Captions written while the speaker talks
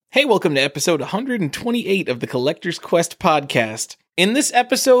Hey, welcome to episode 128 of the Collector's Quest podcast. In this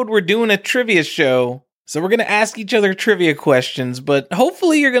episode, we're doing a trivia show, so we're going to ask each other trivia questions, but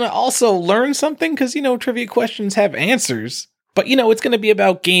hopefully you're going to also learn something, because, trivia questions have answers. But, it's going to be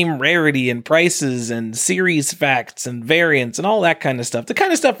about game rarity and prices and series facts and variants and all that kind of stuff, the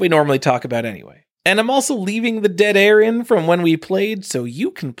kind of stuff we normally talk about anyway. And I'm also leaving the dead air in from when we played, so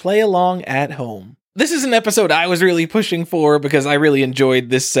you can play along at home. This is an episode I was really pushing for because I really enjoyed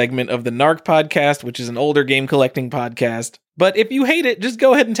this segment of the Narc podcast, which is an older game collecting podcast. But if you hate it, just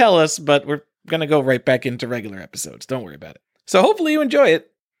go ahead and tell us, but we're going to go right back into regular episodes. Don't worry about it. So hopefully you enjoy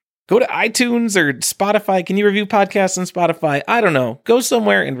it. Go to iTunes or Spotify. Can you review podcasts on Spotify? I don't know. Go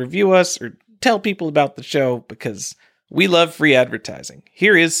somewhere and review us or tell people about the show because we love free advertising.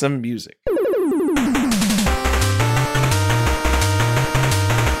 Here is some music.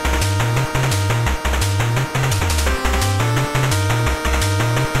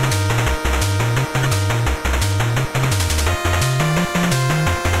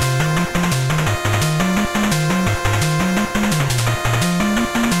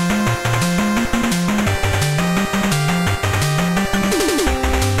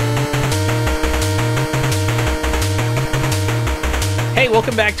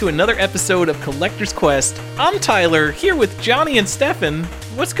 Welcome back to another episode of Collector's Quest. I'm Tyler, here with Johnny and Stefan.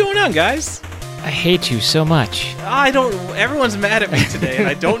 What's going on, guys? I hate you so much. Everyone's mad at me today, and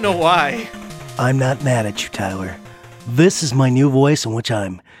I don't know why. I'm not mad at you, Tyler. This is my new voice in which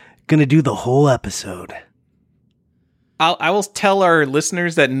I'm gonna do the whole episode. I will tell our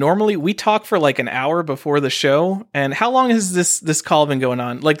listeners that normally we talk for like an hour before the show, and how long has this call been going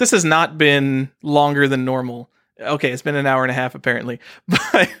on? Like, this has not been longer than normal. Okay, it's been an hour and a half, apparently.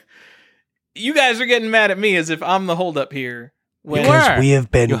 But you guys are getting mad at me as if I'm the holdup here. Because we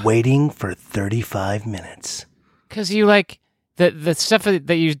have been waiting for 35 minutes. Because you, the stuff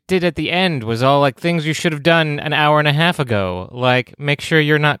that you did at the end was all, things you should have done an hour and a half ago. Like, make sure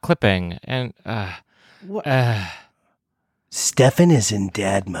you're not clipping. And, Stefan is in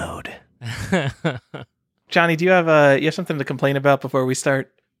dad mode. Johnny, do you have something to complain about before we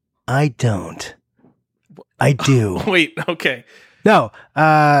start? I don't. I do. Wait, okay. No,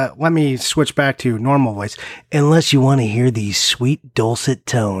 let me switch back to normal voice. Unless you want to hear these sweet, dulcet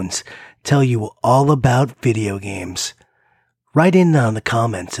tones tell you all about video games. Write in on the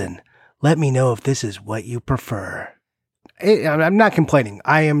comments and let me know if this is what you prefer. I'm not complaining.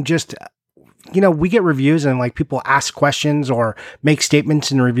 I am just, we get reviews and people ask questions or make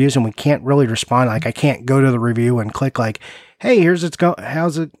statements in the reviews and we can't really respond. I can't go to the review and click hey,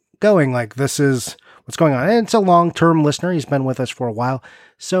 how's it going? This is what's going on. And it's a long-term listener. He's been with us for a while.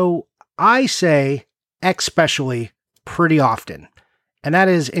 So I say especially pretty often. And that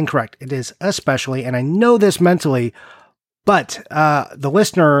is incorrect. It is especially, and I know this mentally, but the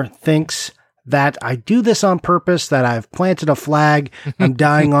listener thinks that I do this on purpose, that I've planted a flag, I'm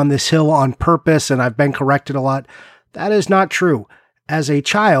dying on this hill on purpose, and I've been corrected a lot. That is not true. As a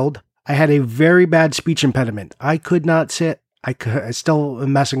child, I had a very bad speech impediment. I could not sit. I still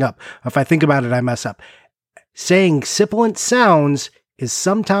am messing up. If I think about it, I mess up. Saying sibilant sounds is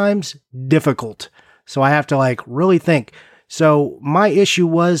sometimes difficult. So I have to really think. So my issue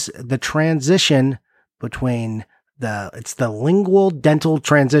was the transition between it's the lingual dental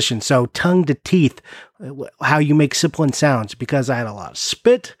transition. So tongue to teeth, how you make sibilant sounds, because I had a lot of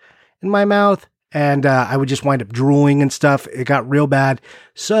spit in my mouth and I would just wind up drooling and stuff. It got real bad.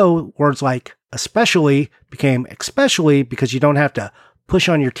 So words like especially became especially because you don't have to push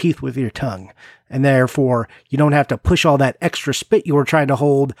on your teeth with your tongue. And therefore, you don't have to push all that extra spit you were trying to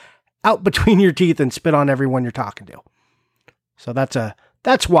hold out between your teeth and spit on everyone you're talking to. So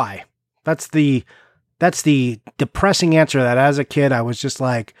that's why. That's the depressing answer that as a kid, I was just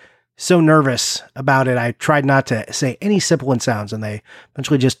so nervous about it. I tried not to say any sibilant sounds and they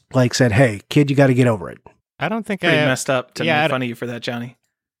eventually just said, hey, kid, you got to get over it. I don't think Pretty messed up to make fun of you for that, Johnny.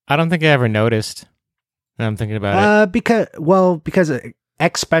 I don't think I ever noticed. And I'm thinking about it. Because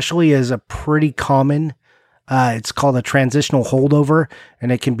especially is a pretty common, it's called a transitional holdover,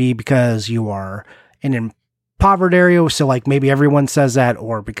 and it can be because you are in an impoverished area, so maybe everyone says that,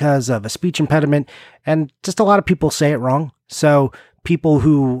 or because of a speech impediment, and just a lot of people say it wrong. So people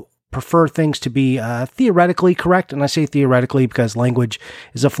who prefer things to be theoretically correct, and I say theoretically because language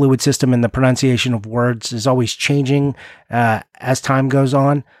is a fluid system and the pronunciation of words is always changing as time goes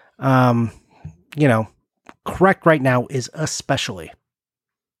on. Correct right now is especially.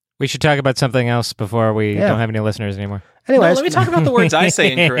 We should talk about something else before we don't have any listeners anymore. Anyways, let me talk about the words I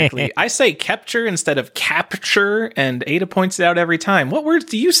say incorrectly. I say capture instead of capture, and Ada points it out every time. What words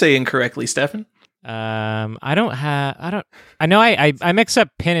do you say incorrectly, Stefan? I know I mix up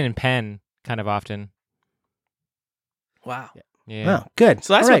pin and pen kind of often. Wow. Yeah. Oh, good.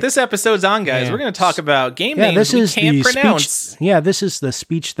 So that's All what right. this episode's on, guys. Yeah. We're going to talk about game names this we is can't the pronounce. This is the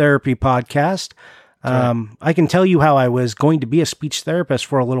speech therapy podcast. Right. I can tell you how I was going to be a speech therapist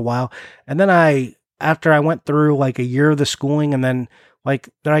for a little while, and then after I went through like a year of the schooling, and then like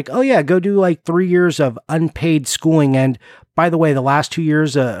they're like, oh yeah, go do like 3 years of unpaid schooling. And by the way, the last 2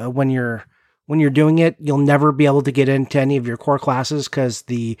 years, when you're doing it, you'll never be able to get into any of your core classes because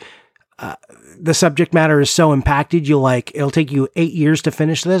the subject matter is so impacted. It'll take you 8 years to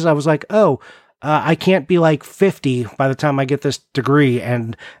finish this. I was like, I can't be like 50 by the time I get this degree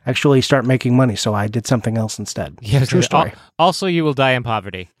and actually start making money. So I did something else instead. Yeah, True story. Also, you will die in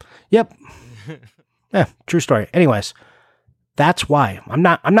poverty. Yep. Yeah, true story. Anyways, that's why I'm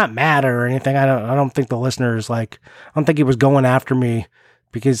not mad or anything. I don't think the listeners I don't think he was going after me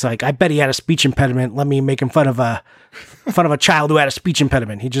because I bet he had a speech impediment. Let me make him fun of a child who had a speech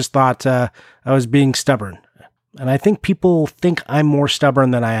impediment. He just thought I was being stubborn, and I think people think I'm more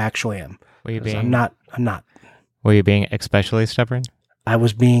stubborn than I actually am. Were you being? I'm not. Were you being especially stubborn? I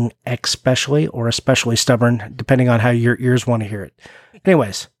was being especially stubborn, depending on how your ears want to hear it.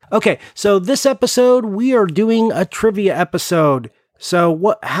 Anyways, okay, so this episode, we are doing a trivia episode.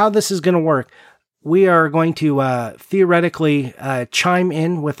 So how this is going to work, we are going to theoretically chime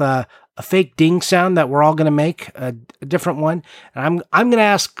in with a fake ding sound that we're all going to make, a different one. And I'm going to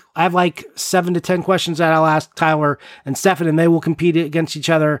ask, I have like 7 to 10 questions that I'll ask Tyler and Stefan, and they will compete against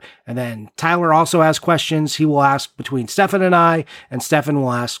each other. And then Tyler also has questions he will ask between Stefan and I, and Stefan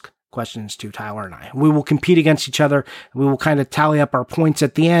will ask questions to Tyler and I. We will compete against each other. We will kind of tally up our points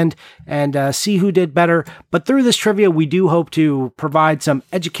at the end and see who did better. But through this trivia, we do hope to provide some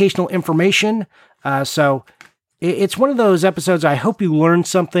educational information. So it's one of those episodes I hope you learned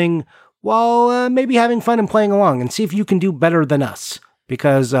something while maybe having fun and playing along, and see if you can do better than us,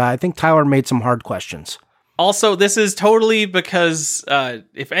 because I think Tyler made some hard questions. Also, this is totally because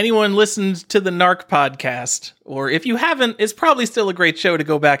if anyone listened to the Narc podcast, or if you haven't, it's probably still a great show to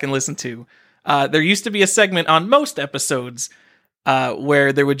go back and listen to. There used to be a segment on most episodes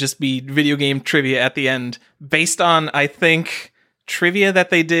where there would just be video game trivia at the end, based on, I think, trivia that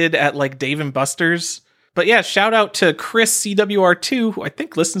they did at like Dave & Buster's. But yeah, shout out to Chris CWR2, who I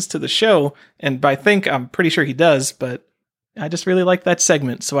think listens to the show. And by think, I'm pretty sure he does, but I just really like that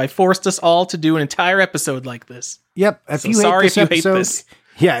segment. So I forced us all to do an entire episode like this. Yep. If you hate this,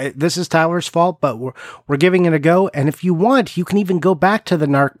 yeah, this is Tyler's fault, but we're giving it a go. And if you want, you can even go back to the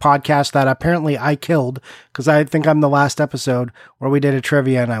Narc podcast that apparently I killed, because I think I'm the last episode where we did a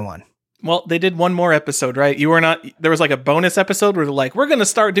trivia and I won. Well, they did one more episode, right? You were not. There was like a bonus episode where they're like, we're going to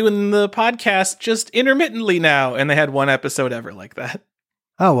start doing the podcast just intermittently now. And they had one episode ever like that.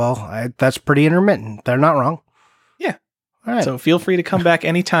 Oh, well, that's pretty intermittent. They're not wrong. Yeah. All right. So feel free to come back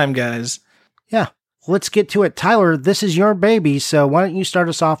anytime, guys. Yeah. Let's get to it. Tyler, this is your baby. So why don't you start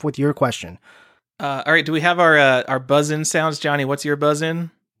us off with your question? All right. Do we have our buzz-in sounds? Johnny, what's your buzz-in?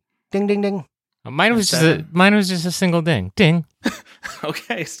 Ding, ding, ding. Mine was just a single ding. Ding.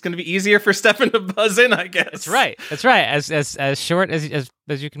 Okay, it's going to be easier for Stefan to buzz in, I guess. That's right. As short as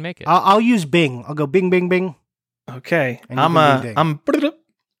you can make it. I'll use Bing. I'll go Bing, Bing, Bing. Okay. I'm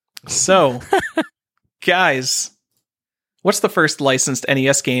So, guys, what's the first licensed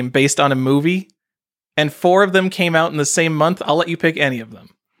NES game based on a movie? And 4 of them came out in the same month. I'll let you pick any of them.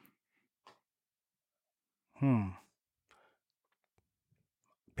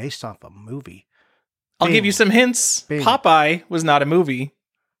 Based off a movie. I'll give you some hints. Bing. Popeye was not a movie.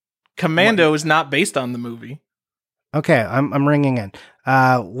 Commando is not based on the movie. Okay, I'm ringing in.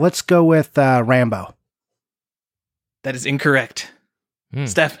 Let's go with Rambo. That is incorrect.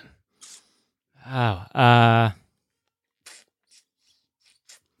 Stefan. Oh,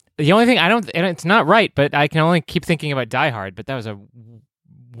 the only thing it's not right, but I can only keep thinking about Die Hard, but that was a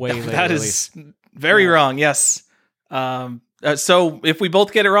way later That release. is very wrong, yes. So if we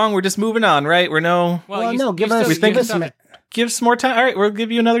both get it wrong, we're just moving on, right? Give us Give us more time. All right, we'll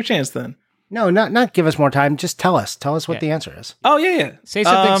give you another chance then. No, not give us more time. Just tell us what the answer is. Oh, yeah. Say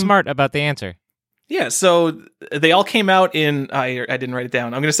something smart about the answer. Yeah, so they all came out in, I didn't write it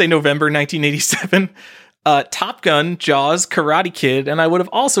down. I'm going to say November 1987. Top Gun, Jaws, Karate Kid, and I would have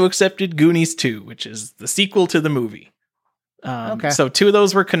also accepted Goonies 2, which is the sequel to the movie. Okay. So 2 of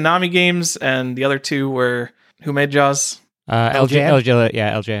those were Konami games, and the other 2 were, who made Jaws?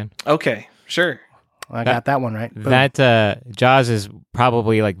 LJN. Okay, sure. I got that one right. Boom. That Jaws is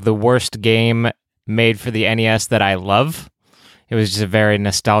probably like the worst game made for the NES that I love. It was just a very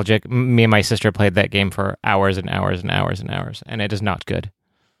nostalgic. Me and my sister played that game for hours and hours and hours and hours, and it is not good.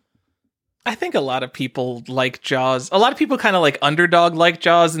 I think a lot of people like Jaws. A lot of people kind of like Underdog like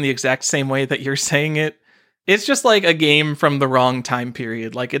Jaws in the exact same way that you're saying it. It's just like a game from the wrong time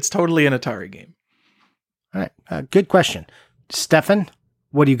period. Like, it's totally an Atari game. All right. Good question. Stefan,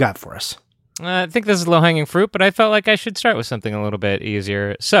 what do you got for us? I think this is low-hanging fruit, but I felt like I should start with something a little bit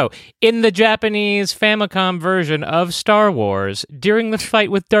easier. So, in the Japanese Famicom version of Star Wars, during the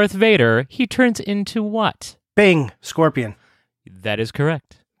fight with Darth Vader, he turns into what? Bing, Scorpion. That is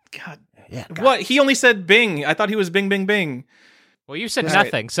correct. God. Yeah. God. What? He only said Bing. I thought he was Bing, Bing, Bing. Well, you said All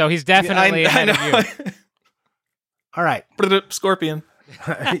right. So he's definitely ahead of you. All right. Scorpion.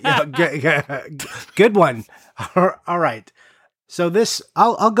 Yeah, good one. All right. So this,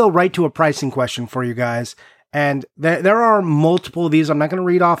 I'll go right to a pricing question for you guys. And there are multiple of these. I'm not going to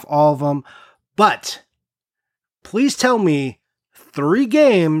read off all of them. But please tell me 3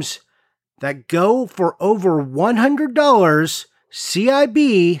 games that go for over $100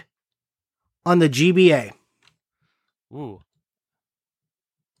 CIB on the GBA. Ooh.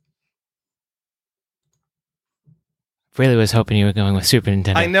 Really was hoping you were going with Super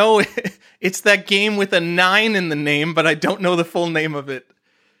Nintendo. I know it's that game with a 9 in the name, but I don't know the full name of it.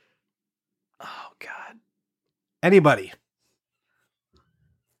 Oh, God. Anybody?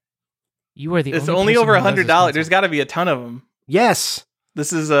 You are the It's only only over person who knows this $100. console. There's got to be a ton of them. Yes.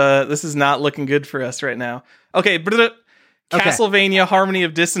 This is not looking good for us right now. Okay, Castlevania Harmony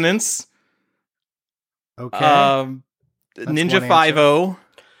of Dissonance. Okay. Ninja one 5-0.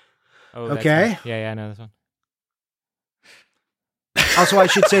 Oh, that's Okay. nice. Yeah, I know this one. Also, I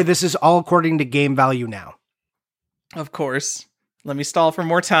should say this is all according to Game Value Now. Of course. Let me stall for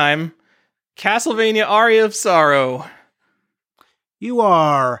more time. Castlevania Aria of Sorrow. You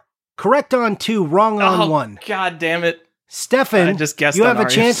are correct on 2, wrong on 1. God damn it. Stefan, I just guessed you on have a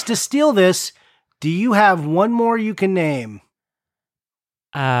Aria. chance to steal this. Do you have one more you can name?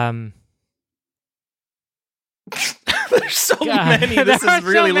 There's so God. many. This There are is so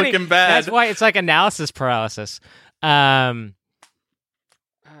really many. looking bad. That's why it's like analysis paralysis.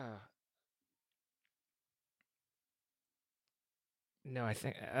 No, I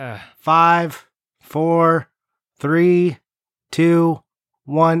think 5, 4, 3, 2,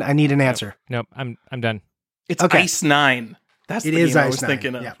 1. I need an answer. nope. I'm done. It's Okay. Ice 9. That's It the is game I Ice was 9.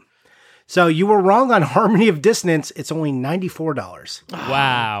 thinking of. Yeah. So you were wrong on Harmony of Dissonance. It's only $94.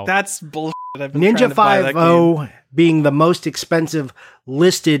 Wow. That's bullshit. I've been trying Ninja to buy that game. 5-0 being the most expensive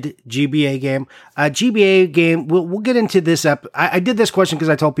listed GBA game. GBA game, we'll get into this. I did this question because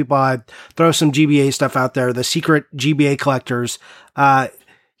I told people I'd throw some GBA stuff out there, the secret GBA collectors.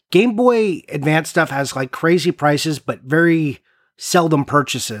 Game Boy Advance stuff has like crazy prices, but very seldom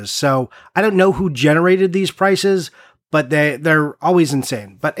purchases. So I don't know who generated these prices, but they're always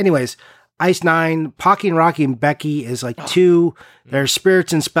insane. But anyways, Ice 9, Pocky and Rocky and Becky is like 2. There's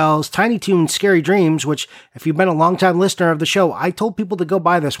Spirits and Spells, Tiny Toon, Scary Dreams, which if you've been a longtime listener of the show, I told people to go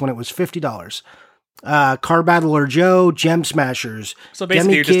buy this when it was $50. Car Battler Joe, Gem Smashers. So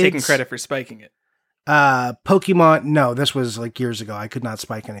basically, you're just taking Kids, credit for spiking it. Pokemon. No, this was like years ago. I could not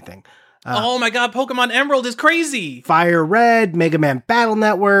spike anything. Oh my god, Pokemon Emerald is crazy. Fire Red, Mega Man Battle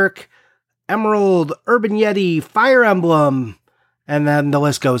Network, Emerald, Urban Yeti, Fire Emblem, and then the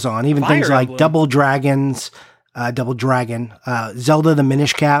list goes on. Even Fire things like Emblem. Double Dragon, Zelda the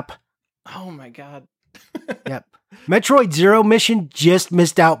Minish Cap. Oh my god. Yep. Metroid Zero Mission just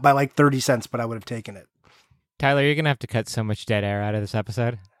missed out by like 30 cents, but I would have taken it. Tyler, you're gonna have to cut so much dead air out of this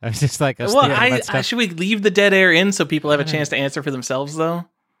episode. I was just like, Well, should we leave the dead air in so people have a chance to answer for themselves, though?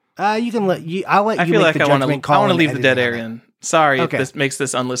 You can let you. I'll let I you feel make like the I want judgment to. call. I want to and leave the dead editing air on in. Sorry Okay. if this makes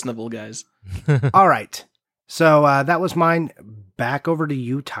this unlistenable, guys. that. All right. So that was mine. Back over to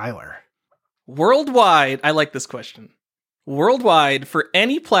you, Tyler. Worldwide, I like this question. Worldwide, for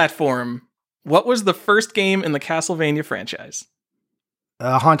any platform, what was the first game in the Castlevania franchise?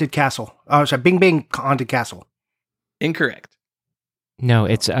 Haunted Castle. Oh, sorry. Bing Bing Haunted Castle. Incorrect. No,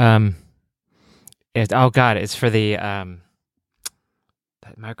 it's oh god, it's for the that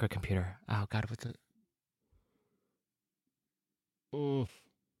microcomputer. Oh god, what's it?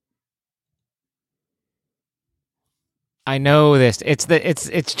 I know this. It's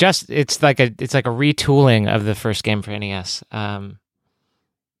like a retooling of the first game for NES. Oh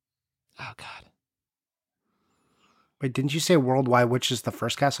god. Wait, didn't you say Worldwide, which is the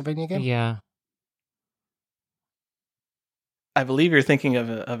first Castlevania game? Yeah. I believe you're thinking of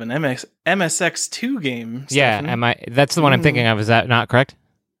an MSX2 game. Yeah, Stephen. that's the one I'm thinking of. Is that not correct?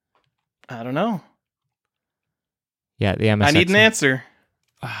 I don't know. Yeah, the MSX. I need an answer.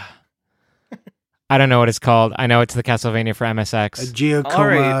 I don't know what it's called. I know it's the Castlevania for MSX. A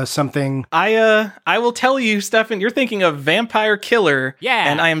Geocoma something. I will tell you, Stefan, you're thinking of Vampire Killer. Yeah.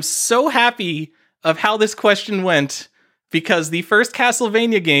 And I am so happy of how this question went, because the first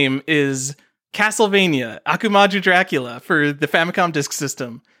Castlevania game is Castlevania Akumaju Dracula for the Famicom Disk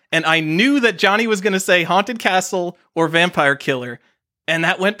System. And I knew that Johnny was going to say Haunted Castle or Vampire Killer. And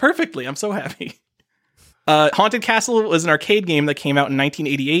that went perfectly. I'm so happy. Haunted Castle was an arcade game that came out in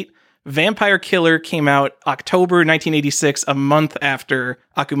 1988. Vampire Killer came out October 1986, a month after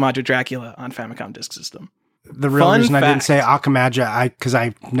Akumaju Dracula on Famicom Disk System. The real reason I didn't say Akumaja, because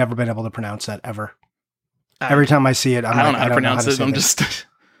I've never been able to pronounce that ever. Every time I see it, I don't know how to pronounce it. I'm just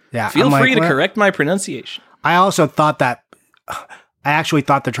yeah. Feel free to correct my pronunciation. I also thought that I actually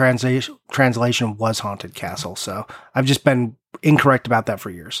thought the translation was Haunted Castle, so I've just been incorrect about that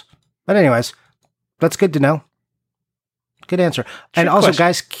for years. But anyways, that's good to know. Good answer. And also,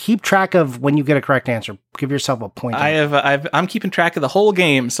 guys, keep track of when you get a correct answer. Give yourself a point. I'm keeping track of the whole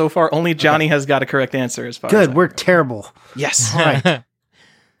game. So far, only Johnny has got a correct answer as far as Good. We're terrible. Yes. All right.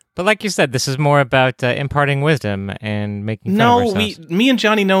 But like you said, this is more about imparting wisdom and making fun of ourselves. me and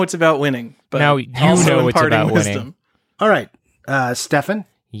Johnny know it's about winning. But now you also know it's about winning. All right. Stefan?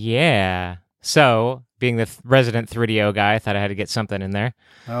 Yeah. So, being the resident 3DO guy, I thought I had to get something in there.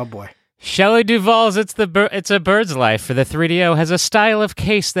 Oh, boy. Shelley Duvall's It's a Bird's Life for the 3DO has a style of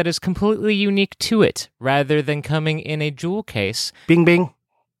case that is completely unique to it, rather than coming in a jewel case. Bing, bing.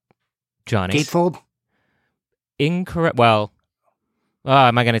 Johnny. Gatefold? Incorrect. Well,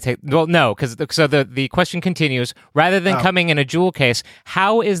 am I going to take... Well, no, because the question continues. Rather than coming in a jewel case,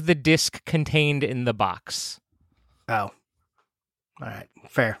 how is the disc contained in the box? Oh. All right.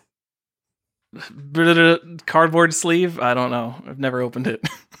 Fair. Cardboard sleeve? I don't know. I've never opened it.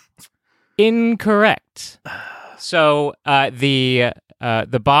 Incorrect. So the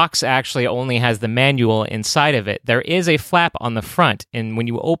box actually only has the manual inside of it. There is a flap on the front, and when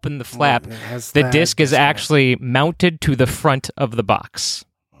you open the flap, the disc is actually mounted to the front of the box.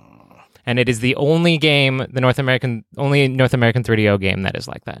 And it is the only game, North American 3DO game that is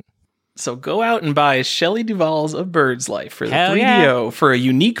like that. So go out and buy Shelley Duvall's A Bird's Life for the 3DO for a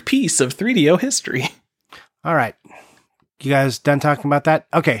unique piece of 3DO history. All right. You guys done talking about that?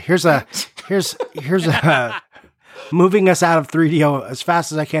 Okay, here's moving us out of 3DO as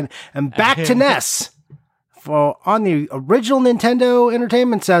fast as I can and back to NES. For on the original Nintendo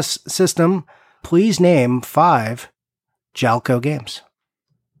Entertainment System, please name 5 Jalco games.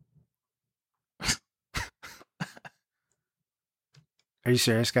 Are you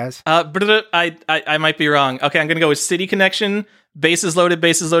serious, guys? I might be wrong. Okay, I'm gonna go with City Connection, Bases Loaded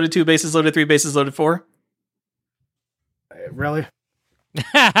 2, Bases Loaded 3, Bases Loaded 4. Really?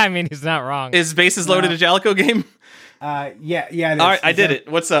 I mean, he's not wrong. Is Bases Loaded a Jalco game? Yeah. It is. All right, I did it.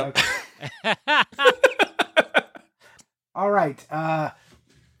 What's up? Okay. All right.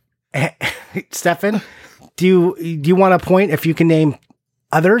 Stefan, do you want a point if you can name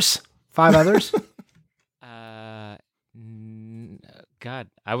others? 5 others? God,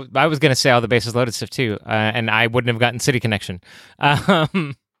 I was going to say all the Bases Loaded stuff too, and I wouldn't have gotten City Connection.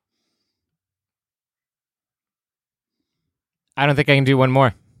 I don't think I can do one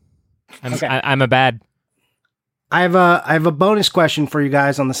more. I'm a bad. I have a bonus question for you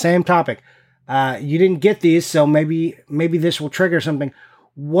guys on the same topic. You didn't get these, so maybe this will trigger something.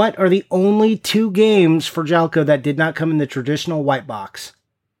 What are the only 2 games for Jalco that did not come in the traditional white box?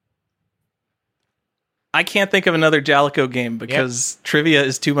 I can't think of another Jalco game because trivia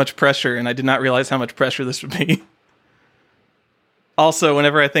is too much pressure, and I did not realize how much pressure this would be. Also,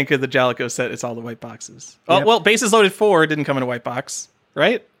 whenever I think of the Jalco set, it's all the white boxes. Oh, well, Bases Loaded 4 didn't come in a white box,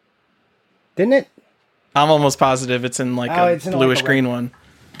 right? Didn't it? I'm almost positive it's in a bluish green one.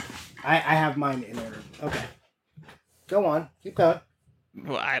 I have mine in order. Okay. Go on. Keep going.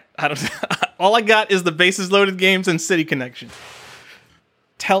 Well, I don't... all I got is the Bases Loaded games and City Connection.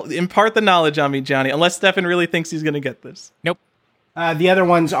 Impart the knowledge on me, Johnny, unless Stefan really thinks he's going to get this. Nope. The other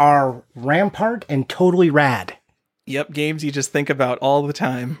ones are Rampart and Totally Rad. Yep, games you just think about all the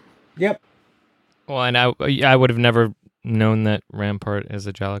time. Yep. Well, and I would have never known that Rampart is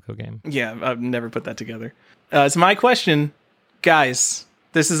a Jalco game. Yeah, I've never put that together. It's my question, guys.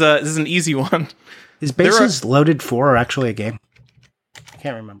 This is an easy one. Is Bases Loaded 4 actually a game? I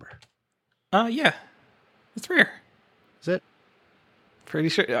can't remember. Yeah, it's rare. Is it? Pretty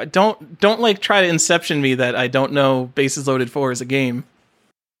sure. Don't try to inception me that I don't know Bases Loaded 4 is a game.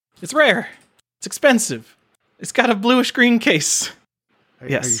 It's rare. It's expensive. It's got a bluish green case.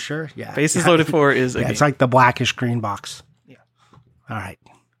 Yes. Are you sure? Yeah. Bases Loaded 4 is a game. It's like the blackish green box. Yeah. All right.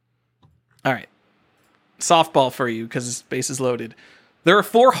 Softball for you because Bases Loaded. There are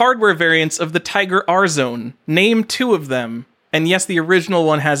 4 hardware variants of the Tiger R-Zone. Name 2 of them. And yes, the original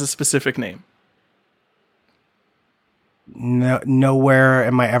one has a specific name. No, nowhere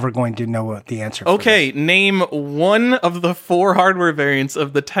am I ever going to know what the answer. Okay, name 1 of the 4 hardware variants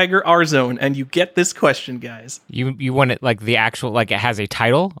of the Tiger R-Zone, and you get this question, guys. You want it like the actual, like it has a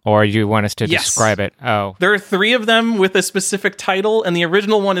title, or you want us to describe it? Oh. There are 3 of them with a specific title, and the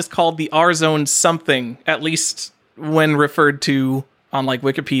original one is called the R-Zone something, at least when referred to on like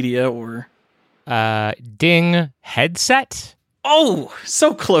Wikipedia or... Ding headset? Oh,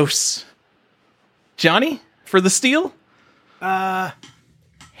 so close. Johnny, for the steal?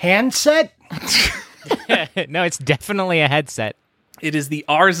 Handset? No, it's definitely a headset. It is the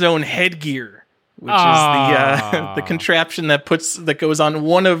R-Zone headgear, which is the contraption that goes on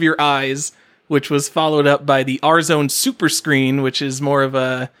one of your eyes, which was followed up by the R-Zone Super Screen, which is more of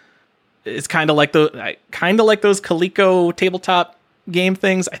a... It's kind of like those Coleco tabletop game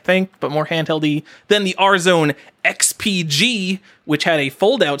things, I think, but more handheldy. Then the R-Zone XPG, which had a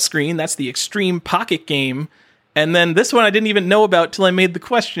fold-out screen. That's the Extreme Pocket game. And then this one I didn't even know about till I made the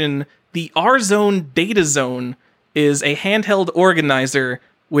question. The R-Zone Data Zone is a handheld organizer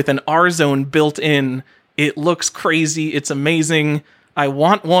with an R-Zone built in. It looks crazy. It's amazing. I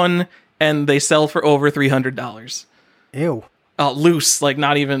want one, and they sell for over $300. Ew. Loose, like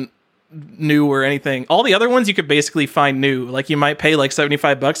not even new or anything. All the other ones you could basically find new. Like you might pay like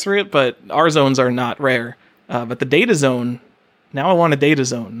 $75 for it, but R-Zones are not rare. But the Data Zone, now I want a Data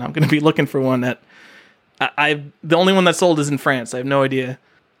Zone. I'm going to be looking for one that... the only one that's sold is in France. I have no idea.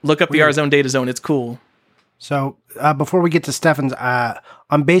 Look up the R-Zone Data Zone. It's cool. So before we get to Stefan's,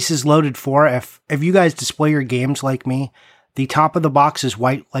 on Bases Loaded 4, if you guys display your games like me, the top of the box is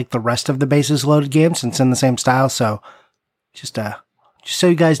white like the rest of the Bases Loaded games, and it's in the same style. So just so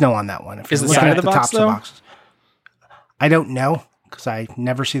you guys know on that one. If is you're the looking side at of the box, tops of though? boxes, I don't know because I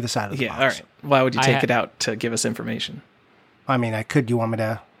never see the side of the box. Yeah, all right. Why would you take it out to give us information? I mean, I could. Do you want me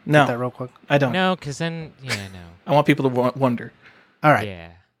to No. get that real quick? I don't. No, because then, no. I want people to wonder. All right.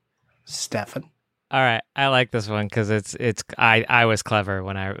 Yeah. Stefan. All right, I like this one because I was clever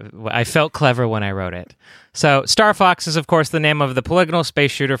when I felt clever when I wrote it. So Star Fox is of course the name of the polygonal space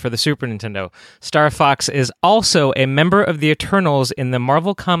shooter for the Super Nintendo. Star Fox is also a member of the Eternals in the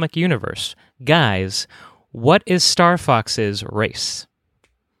Marvel comic universe. Guys, what is Star Fox's race?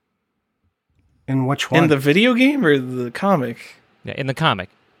 In which one? In the video game or the comic? Yeah, in the comic.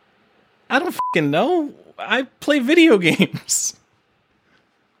 I don't fucking know. I play video games.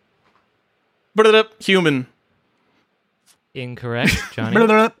 Human. Incorrect,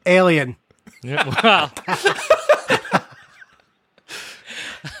 Johnny. Alien. Well.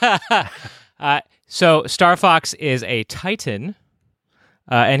 So Star Fox is a Titan,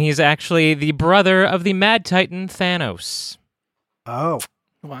 and he's actually the brother of the Mad Titan Thanos. Oh.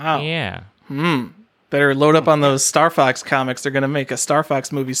 Wow. Yeah. Better load up on those Star Fox comics. They're going to make a Star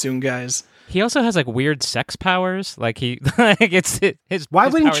Fox movie soon, guys. He also has like weird sex powers. Like it's his. Why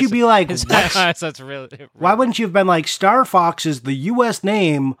his wouldn't powers- you be like? his powers, that's really. Why wouldn't you have been like Star Fox is the U.S.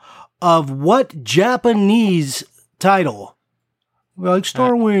 name of what Japanese title? Like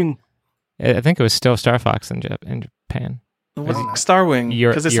Starwing. I think it was still Star Fox in Japan. What's Starwing?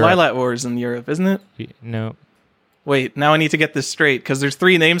 Because it's Europe. Lilac Wars in Europe, isn't it? No. Wait, now I need to get this straight because there's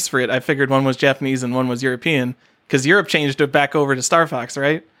 3 names for it. I figured one was Japanese and one was European because Europe changed it back over to Star Fox,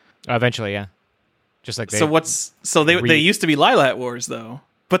 right? Eventually, yeah. Just like they used to be Lilac Wars though.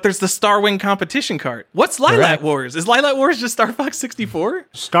 But there's the Starwing competition cart. What's Lilac Correct. Wars? Is Lilac Wars just Star Fox 64?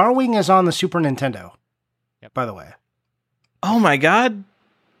 Starwing is on the Super Nintendo. Yep. By the way. Oh my god.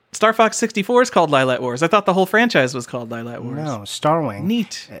 Star Fox 64 is called Lilac Wars. I thought the whole franchise was called Lilac Wars. No, Starwing.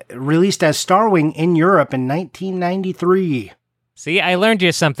 Neat. Released as Starwing in Europe in 1993. See, I learned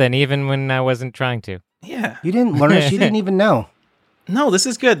you something even when I wasn't trying to. Yeah. You didn't learn it. You didn't even know. No, this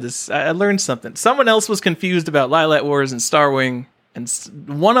is good. I learned something. Someone else was confused about Lilac Wars and Starwing, and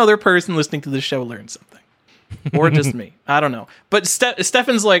one other person listening to this show learned something. Or just me. I don't know. But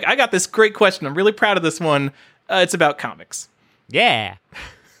Stefan's like, I got this great question. I'm really proud of this one. It's about comics. Yeah.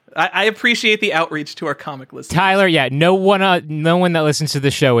 I appreciate the outreach to our comic listeners. Tyler, yeah, no one that listens to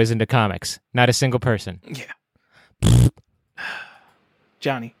the show is into comics. Not a single person. Yeah.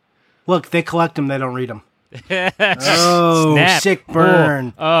 Johnny. Look, they collect them. They don't read them. Oh, Snap. sick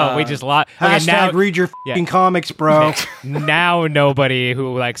burn. Oh, we just lost. Hashtag now, read your f***ing comics, bro. now nobody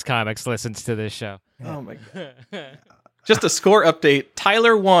who likes comics listens to this show. Oh my god. Just a score update.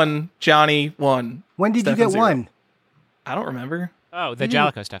 Tyler 1, Johnny 1. When did Stefan you get 0. one? I don't remember. Oh, the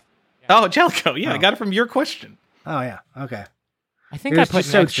Jalico stuff. Oh, Jellico. Yeah, Oh. I got it from your question. Oh, yeah. Okay. I think It I was put just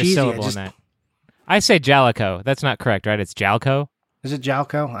an so extra cheesy, syllable in that. I say Jalico. That's not correct, right? It's Jalco? Is it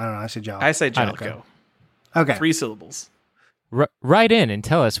Jalco? I don't know. I say Jalco. I say Jalco. Okay. 3 syllables. Write in and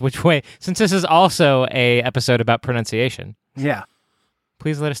tell us which way, since this is also a episode about pronunciation. Yeah.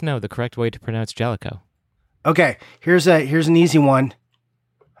 Please let us know the correct way to pronounce Jellicoe. Okay. Here's an easy one.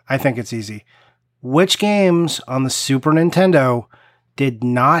 I think it's easy. Which games on the Super Nintendo did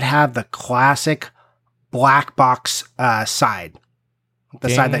not have the classic black box side? The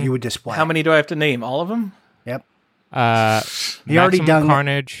side that you would display. How many do I have to name? All of them? Yep. You already done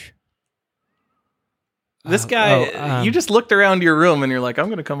Carnage. This guy, you just looked around your room and you're like, I'm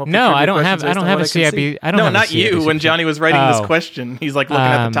going to come up with I don't questions have a CIB. I don't no, have not a CIB. you. When Johnny was writing this question, he's like looking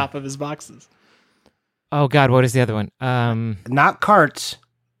at the top of his boxes. Oh, God, what is the other one? Not carts,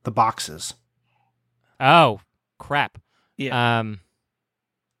 the boxes. Oh, crap. Yeah.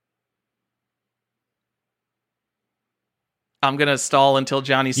 I'm going to stall until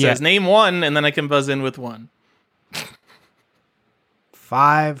Johnny says, name one, and then I can buzz in with one.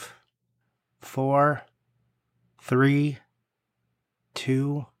 5, 4, 3,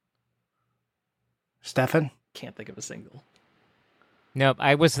 2. Stefan? Can't think of a single. Nope,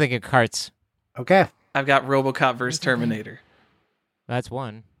 I was thinking carts. Okay. I've got RoboCop vs. Terminator. That's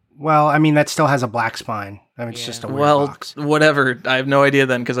one. Well, I mean, that still has a black spine. I mean, it's just a weird box. Whatever. I have no idea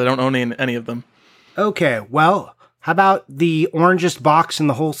then because I don't own any of them. Okay, well, how about the orangest box in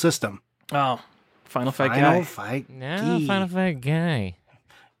the whole system? Oh, Final Fight Final Guy. Fight No, Guy. Final Fight Guy.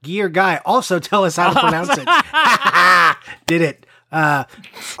 Guy or Guy. Also, tell us how to pronounce it. Did it.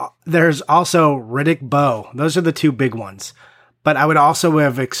 There's also Riddick Bowe. Those are the 2 big ones. But I would also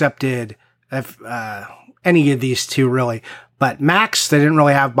have accepted any of these 2, really. But Max, they didn't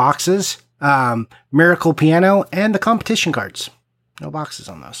really have boxes. Miracle Piano, and the competition cards. No boxes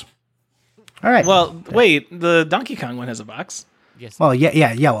on those. All right. Well, wait. The Donkey Kong one has a box. Yes. Well,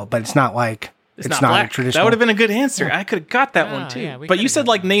 yeah, yellow, but it's not like... It's not black. a traditional... That would have been a good answer. I could have got that one, too. Yeah, but you said,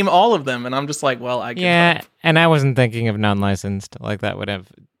 like, name all of them, and I'm just like, well, I could help. And I wasn't thinking of non-licensed. Like, that would have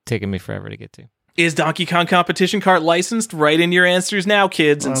taken me forever to get to. Is Donkey Kong Competition Cart licensed? Write in your answers now,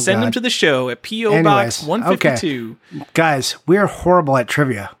 kids, and send them to the show at P.O. Box 152. Okay. Guys, we're horrible at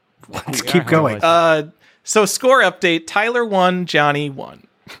trivia. Let's keep going. So, score update. Tyler 1, Johnny 1.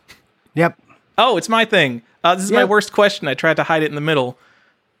 Yep. Oh, it's my thing. This is my worst question. I tried to hide it in the middle.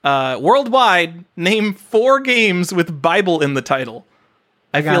 Worldwide, name 4 games with Bible in the title.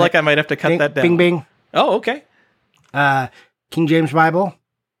 I feel like I might have to cut that down. Bing, bing. Oh, okay. King James Bible.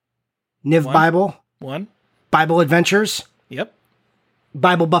 Niv Bible. 1. Bible Adventures. Yep.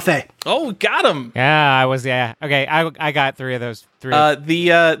 Bible Buffet. Oh, got him. Yeah, I was. Yeah. Okay, I got 3 of those. 3.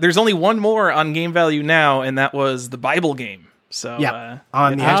 There's only one more on Game Value now, and that was the Bible game. So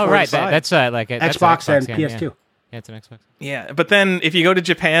on the Xbox right. side. That's like Xbox and game, PS2. Yeah, it's an Xbox. Yeah, but then if you go to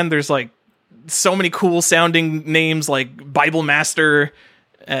Japan, there's like so many cool sounding names like Bible Master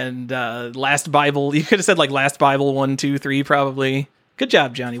and Last Bible. You could have said like Last Bible 1, 2, 3 probably. Good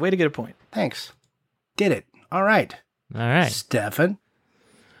job, Johnny. Way to get a point. Thanks. Did it. All right. Stefan.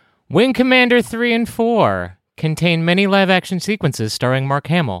 Wing Commander 3 and 4 contain many live-action sequences starring Mark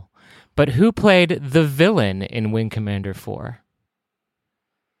Hamill. But who played the villain in Wing Commander 4?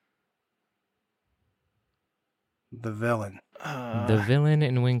 The villain. The villain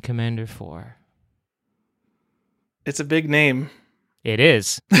in Wing Commander 4. It's a big name. It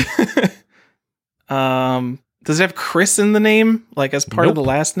is. Does it have Chris in the name? Like as part of the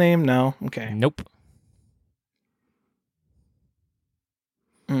last name? No? Okay. Nope.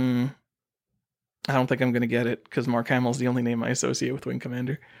 I don't think I'm going to get it because Mark Hamill's the only name I associate with Wing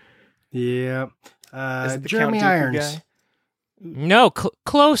Commander. Yeah. Is it the Jeremy Count Dooku Irons. guy? No,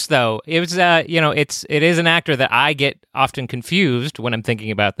 close though. It was, it is an actor that I get often confused when I'm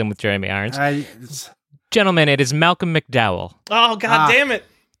thinking about them with Jeremy Irons. Gentlemen, it is Malcolm McDowell. Oh, God damn it.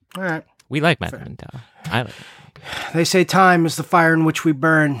 All right. We like Malcolm McDowell. I like it. They say time is the fire in which we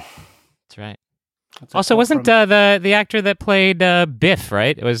burn. That's right. Also, wasn't the actor that played Biff,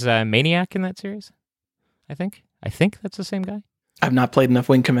 right? It was Maniac in that series, I think. I think that's the same guy. I've not played enough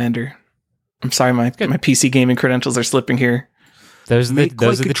Wing Commander. I'm sorry, my PC gaming credentials are slipping here. Those are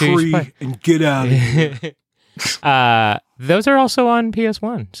the two you should play. And get out of here. Those are also on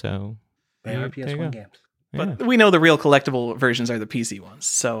PS1, so they are PS1 games. But we know the real collectible versions are the PC ones.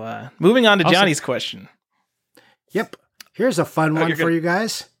 So moving on to Johnny's question. Yep. Here's a fun one for you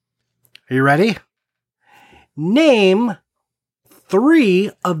guys. Are you ready? Name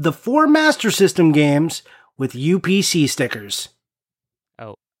 3 of the 4 Master System games with UPC stickers.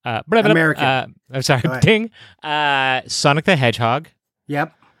 Oh, American. I'm sorry, ding. Sonic the Hedgehog.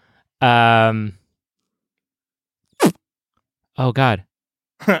 Yep. Oh God.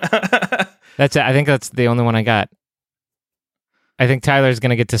 I think that's the only one I got. I think Tyler's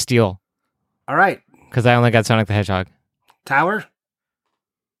going to get to steal All right. because I only got Sonic the Hedgehog. Tyler?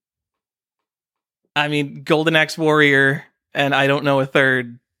 I mean, Golden Axe Warrior, and I don't know a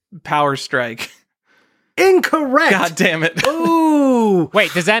third. Power Strike. Incorrect. God damn it. Ooh.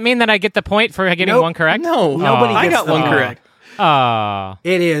 Wait, does that mean that I get the point for getting Nope. one correct? No, Nobody I gets got the one point. correct. Oh.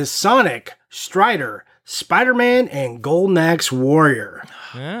 It is Sonic, Strider, Spider-Man, and Golden Axe Warrior.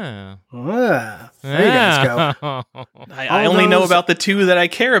 Yeah. There you guys go. I All only know those- about the two that I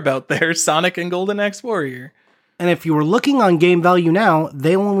care about there, Sonic and Golden Axe Warrior. And if you were looking on Game Value now,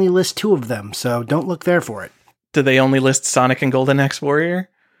 they only list 2 of them, so don't look there for it. Do they only list Sonic and Golden Axe Warrior?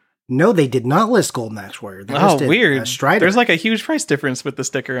 No, they did not list Golden Axe Warrior. They Oh, listed, weird. Strider. There's like a huge price difference with the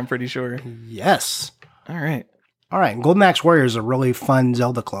sticker, I'm pretty sure. Yes. All right. All right, and Golden Axe Warrior is a really fun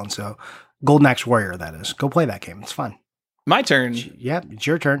Zelda clone, so Golden Axe Warrior, that is. Go play that game. It's fun. My turn. Yep, it's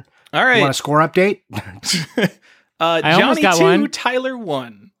your turn. All You right. want a score update? Johnny got 2, one. Tyler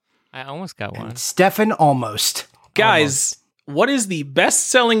 1. I almost got one. And Stefan almost. Guys, what is the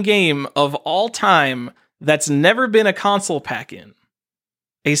best-selling game of all time that's never been a console pack-in?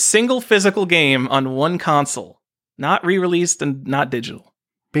 A single physical game on one console. Not re-released and not digital.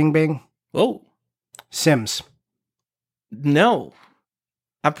 Bing Bing. Whoa. Sims. No.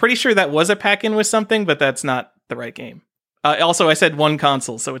 I'm pretty sure that was a pack-in with something, but that's not the right game. Also, I said one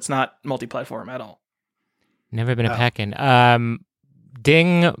console, so it's not multi-platform at all. Never been a pack-in.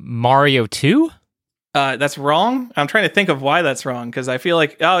 Ding Mario 2? That's wrong. I'm trying to think of why that's wrong, because I feel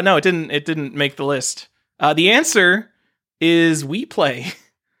like, oh no, it didn't make the list. The answer is Wii Play.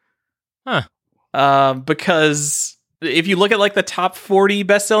 Huh. Because if you look at like the top 40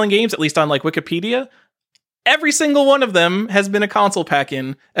 best-selling games, at least on like Wikipedia, every single one of them has been a console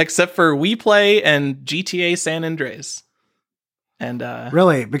pack-in, except for Wii Play and GTA San Andreas. And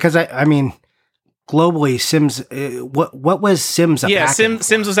Really? Because I mean, globally, Sims. What was Sims?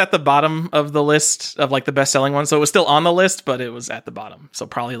 Sims was at the bottom of the list of like the best-selling ones, so it was still on the list, but it was at the bottom. So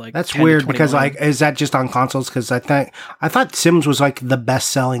probably like That's 10 to weird because 21. like, is that just on consoles? Because I thought Sims was like the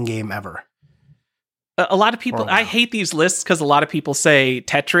best-selling game ever. A lot of people, Or no. I hate these lists because a lot of people say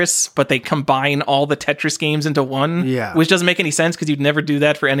Tetris, but they combine all the Tetris games into one, Yeah. which doesn't make any sense because you'd never do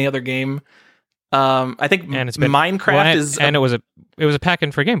that for any other game. I think And it's been Minecraft is, and it was a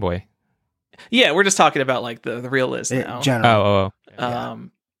pack-in for Game Boy. yeah, we're just talking about like the real list now. General. Oh.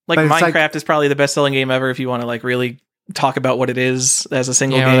 Like But it's Minecraft like- is probably the best selling game ever if you want to like really talk about what it is as a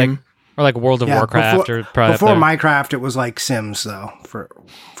single Yeah, game. Or like World of Warcraft or probably before up there. Minecraft, it was like Sims though for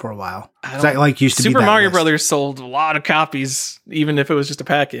a while. I 'Cause that like used to be Super that Mario list. Brothers sold a lot of copies, even if it was just a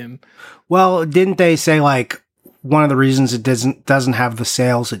pack in. Well, didn't they say like one of the reasons it doesn't have the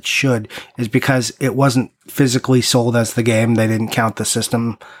sales it should is because it wasn't physically sold as the game. They didn't count the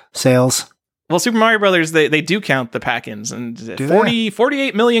system sales. Well, Super Mario Brothers, they do count the pack-ins, and Do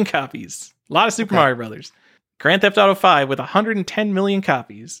 48 million copies. A lot of Super Mario Brothers. Grand Theft Auto 5 with 110 million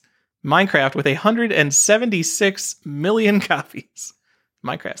copies. Minecraft with 176 million copies.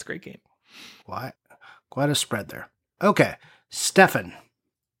 Minecraft's a great game. What? Quite a spread there. Okay, Stefan.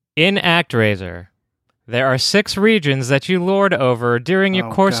 In ActRaiser, there are 6 regions that you lord over during your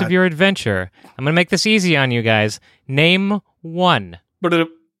Oh, course God. of your adventure. I'm going to make this easy on you guys. Name one. But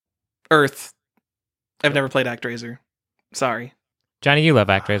Earth. I've never played ActRaiser. Sorry. Johnny, you love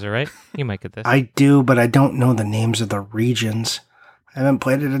ActRaiser, right? You might get this. I do, but I don't know the names of the regions. I haven't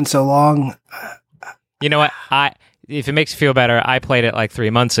played it in so long. You know what? If it makes you feel better, I played it like 3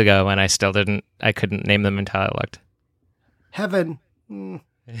 months ago and I couldn't name them until I looked. Heaven.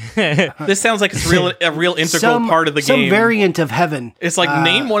 This sounds like it's a real integral part of the Some game. variant of heaven. It's like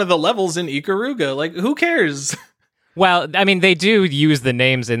name one of the levels in Ikaruga. Like, who cares? Well, I mean, they do use the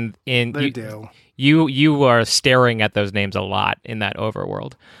names in They do. You are staring at those names a lot in that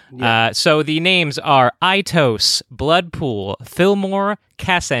overworld. So the names are Itos, Bloodpool, Fillmore,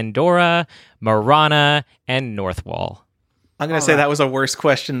 Cassandora, Marana, and Northwall. I'm going to say that was a worse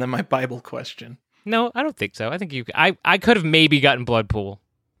question than my Bible question. No, I don't think so. I think I could have maybe gotten Bloodpool.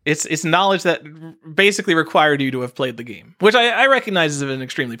 It's knowledge that basically required you to have played the game, which I recognize as an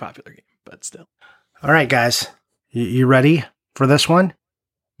extremely popular game, but still. All right, guys. You ready for this one?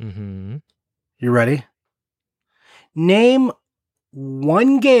 Mm-hmm. You ready? Name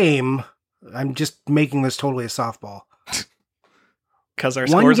one game. I'm just making this totally a softball. Because our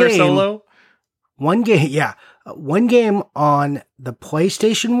One scores are so game. low? One game, yeah. One game on the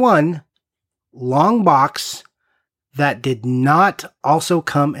PlayStation 1 long box that did not also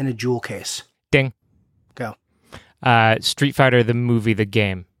come in a jewel case. Ding. Go. Street Fighter, the movie, the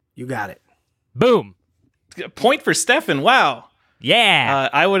game. You got it. Boom. Point for Stefan. Wow. Yeah.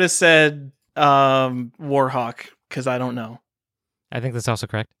 I would have said Warhawk, because I don't know. I think that's also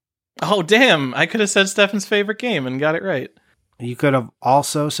correct. Oh, damn. I could have said Stefan's favorite game and got it right. You could have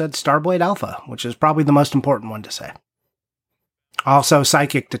also said Starblade Alpha, which is probably the most important one to say. Also,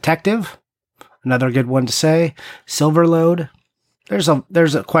 Psychic Detective, another good one to say. Silverlode.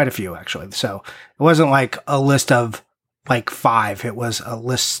 There's quite a few, actually. So it wasn't like a list of like 5. It was a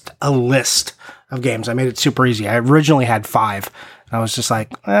list of games. I made it super easy. I originally had 5. And I was just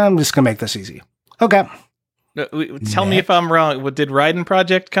like, I'm just going to make this easy. Okay. Tell me if I'm wrong. Did Raiden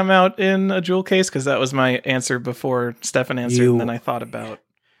Project come out in a jewel case? Because that was my answer before Stefan answered, and then I thought about...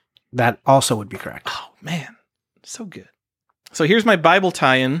 That also would be correct. Oh, man. So good. So here's my Bible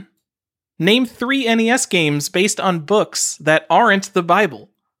tie-in. Name 3 NES games based on books that aren't the Bible.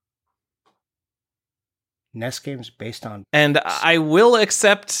 NES games based on... And I will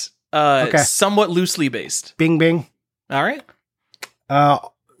accept somewhat loosely based. Bing, bing. All right.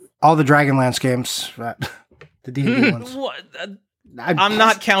 All the Dragonlance games. The D&D ones. What? I'm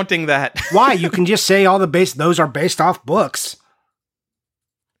not counting that. Why? You can just say those are based off books.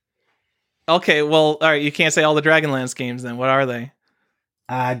 Okay, well, all right, you can't say all the Dragonlance games then. What are they?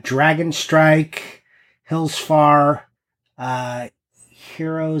 Dragon Strike, Hills Far,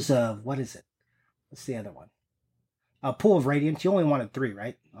 Heroes of... What is it? What's the other one? Pool of Radiance. You only wanted 3,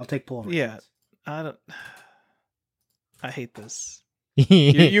 right? I'll take Pool of Radiance. Yeah. I hate this.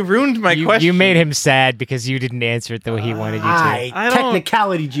 You ruined my question. You made him sad because you didn't answer it the way he wanted you to. I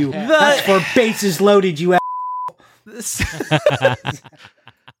technicality'd you. That's for bases loaded, you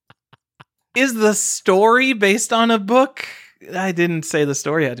Is the story based on a book? I didn't say the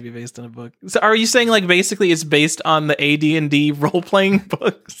story had to be based on a book. So are you saying like basically it's based on the AD&D role-playing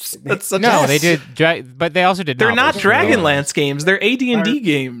books? They did, but they also did. They're not Dragonlance games. They're AD&D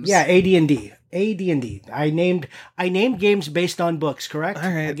games. Yeah, AD&D. AD&D. I named games based on books. Correct.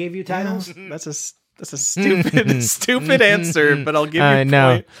 All right. I gave you titles. Yeah, that's a stupid answer, but I'll give you a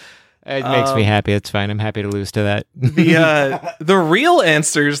no. point. It makes me happy. It's fine. I'm happy to lose to that. The real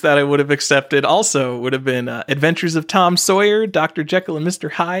answers that I would have accepted also would have been Adventures of Tom Sawyer, Dr. Jekyll and Mr.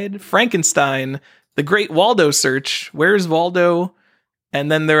 Hyde, Frankenstein, The Great Waldo Search, Where's Waldo?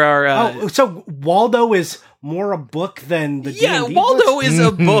 And then there are... so Waldo is more a book than the D&D Waldo books? is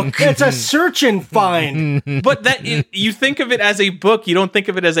a book. It's a search and find. But you think of it as a book, you don't think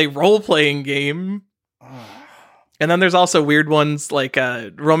of it as a role-playing game. And then there's also weird ones like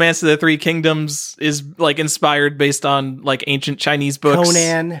Romance of the Three Kingdoms is like inspired based on like ancient Chinese books.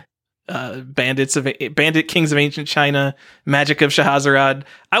 Conan. Bandit Kings of Ancient China, Magic of Shahrazad.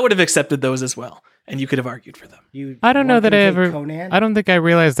 I would have accepted those as well. And you could have argued for them. I don't know that I ever... Conan? I don't think I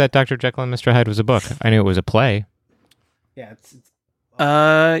realized that Dr. Jekyll and Mr. Hyde was a book. I knew it was a play. Yeah.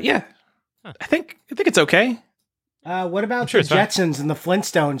 Yeah. Huh. I think it's okay. What about the Jetsons and the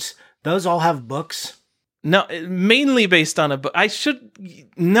Flintstones? Those all have books. No, mainly based on a book.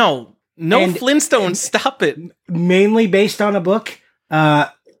 No Flintstones. Stop it. Mainly based on a book.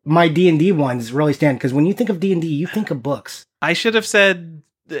 My D&D ones really stand because when you think of D&D, you think of books. I should have said.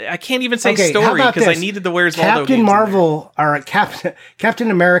 I can't even say story because I needed the Where's Waldo Captain Marvel or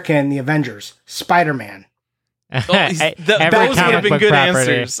Captain America and the Avengers, Spider-Man. Those would have been good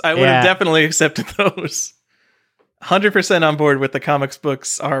answers. I would have definitely accepted those. 100% on board with the comics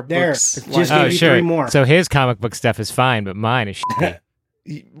books are books. Just gave you 3 more. So his comic book stuff is fine, but mine is shitty.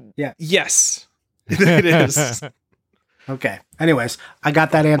 Yeah. Yes, it is. Okay. Anyways, I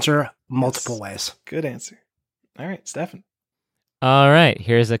got that answer multiple ways. Good answer. All right, Stefan. All right,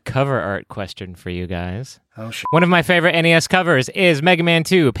 here's a cover art question for you guys. Oh, shit. One of my favorite NES covers is Mega Man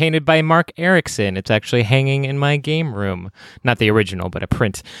 2, painted by Mark Erickson. It's actually hanging in my game room. Not the original, but a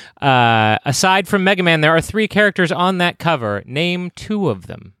print. Aside from Mega Man, there are 3 characters on that cover. Name 2 of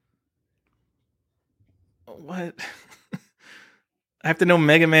them. What? I have to know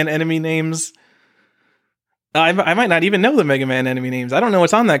Mega Man enemy names? I might not even know the Mega Man enemy names. I don't know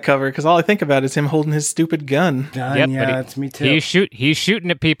what's on that cover because all I think about is him holding his stupid gun. That's me too. He's shooting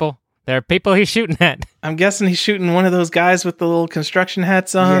at people. There are people he's shooting at. I'm guessing he's shooting one of those guys with the little construction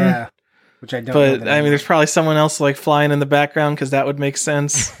hats on. Yeah, which I don't know. But I mean, there's probably someone else like flying in the background because that would make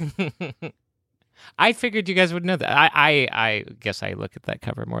sense. I figured you guys would know that. I guess I look at that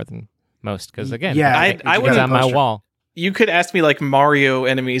cover more than most because again, I it's on my wall. You could ask me like Mario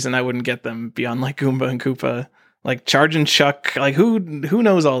enemies and I wouldn't get them beyond like Goomba and Koopa. Like Chargin' Chuck, like who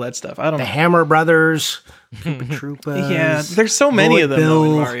knows all that stuff? I don't know. The Hammer Brothers, Koopa Troopas. Yeah, there's so many of them though,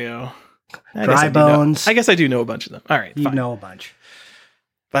 in Mario. Dry Bones. I guess I do know a bunch of them. All right, you fine. know a bunch.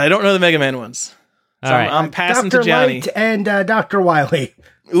 But I don't know the Mega Man ones. So all right. I'm passing Dr. to Johnny. Light and Dr. Wily.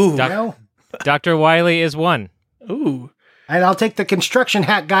 Ooh. Dr. Wily is 1. Ooh. And I'll take the construction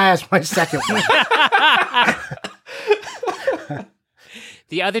hat guy as my second one.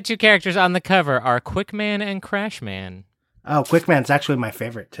 The other two characters on the cover are Quickman and Crashman. Oh, Quickman's actually my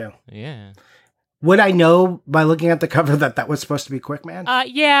favorite, too. Yeah. Would I know by looking at the cover that was supposed to be Quickman?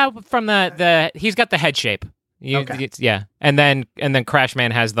 Yeah, from the he's got the head shape. Okay. Yeah. And then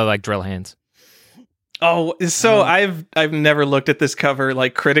Crashman has the like drill hands. Oh, so I've never looked at this cover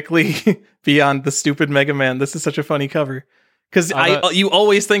like critically beyond the stupid Mega Man. This is such a funny cover. Because you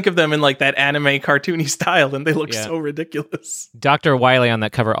always think of them in like that anime cartoony style, and they look so ridiculous. Dr. Wily on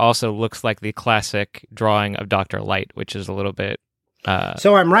that cover also looks like the classic drawing of Dr. Light, which is a little bit.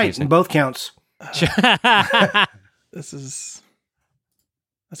 So I'm right in both counts. That's a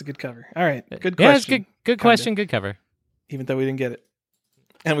good cover. All right, good question. Yeah, it's good question, good cover. Even though we didn't get it,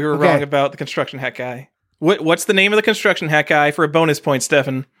 and we were wrong about the construction hack guy. What's the name of the construction hack guy for a bonus point,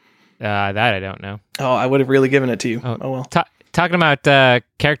 Stefan? That I don't know. Oh, I would have really given it to you. Oh well. Talking about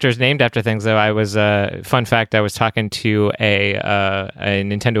characters named after things, though, I was fun fact. I was talking to a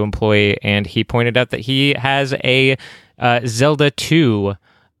Nintendo employee, and he pointed out that he has a Zelda 2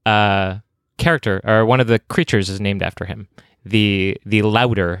 character, or one of the creatures is named after him. The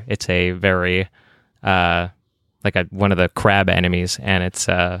Louder. It's a very like one of the crab enemies, and it's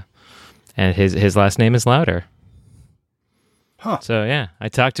and his last name is Louder. Huh. So yeah, I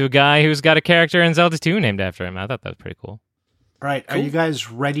talked to a guy who's got a character in Zelda 2 named after him. I thought that was pretty cool. All right, cool. Are you guys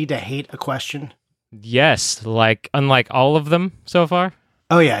ready to hate a question? Yes, like unlike all of them so far.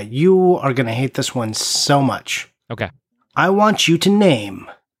 Oh yeah, you are going to hate this one so much. Okay. I want you to name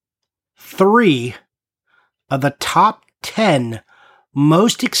 3 of the top 10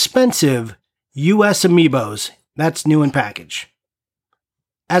 most expensive U.S. amiibos. That's new in package.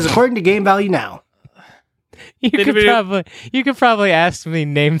 As according to Game Value Now. You could probably ask me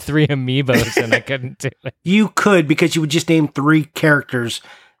name 3 amiibos, and I couldn't do it. You could, because you would just name 3 characters.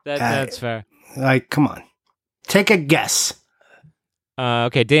 That's fair. Like, come on. Take a guess.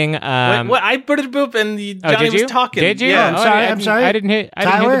 Okay, ding. What? I put it boop, and Johnny was talking. Did you? Yeah. I'm sorry. I didn't hit.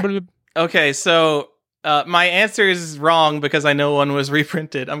 Tyler? Okay, so my answer is wrong because I know one was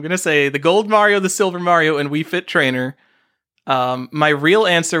reprinted. I'm going to say the Gold Mario, the Silver Mario, and Wii Fit Trainer. My real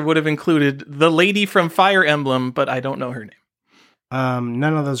answer would have included the lady from Fire Emblem, but I don't know her name.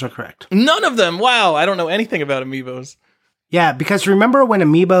 None of those are correct. None of them? Wow, I don't know anything about amiibos. Yeah, because remember when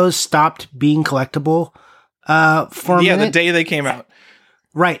amiibos stopped being collectible for a minute? The day they came out.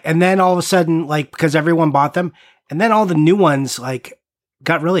 Right, and then all of a sudden, like, because everyone bought them, and then all the new ones, like,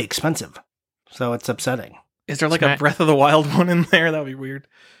 got really expensive. So it's upsetting. Is there like a Breath of the Wild one in there? That would be weird.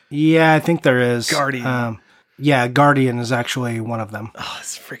 Yeah, I think there is. Guardian. Yeah, Guardian is actually one of them. Oh,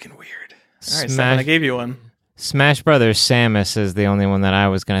 it's freaking weird. All right, Stefan, I gave you one. Smash Brothers Samus is the only one that I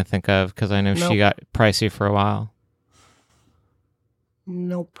was going to think of, because I know she got pricey for a while.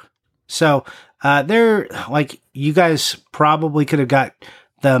 Nope. So, they're, like, you guys probably could have got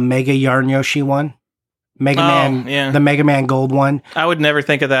the Mega Yarn Yoshi one. Mega Man, yeah. The Mega Man Gold one. I would never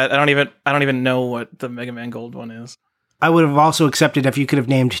think of that. I don't even know what the Mega Man Gold one is. I would have also accepted if you could have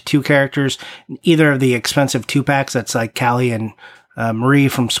named 2 characters, either of the expensive 2-packs, that's like Callie and Marie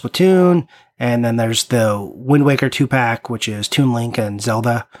from Splatoon, and then there's the Wind Waker 2-pack, which is Toon Link and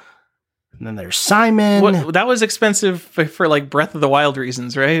Zelda. And then there's Simon. That was expensive for like Breath of the Wild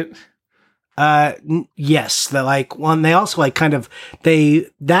reasons, right? Yes, they also like kind of,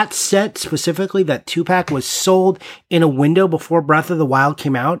 that set specifically, that 2-pack was sold in a window before Breath of the Wild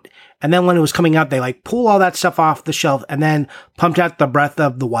came out. And then when it was coming out, they like pull all that stuff off the shelf and then pumped out the Breath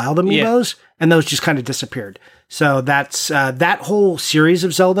of the Wild amiibos, and those just kind of disappeared. So that's, that whole series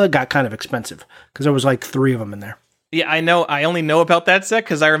of Zelda got kind of expensive because there was like 3 of them in there. Yeah, I know. I only know about that set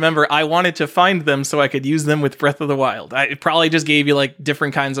because I remember I wanted to find them so I could use them with Breath of the Wild. It probably just gave you like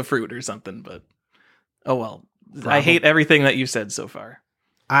different kinds of fruit or something, but oh well. Probably. I hate everything that you said so far.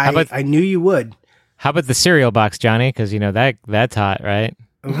 I knew you would. How about the cereal box, Johnny? Because you know that's hot, right?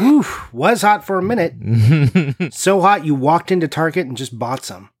 Oof, was hot for a minute. So hot you walked into Target and just bought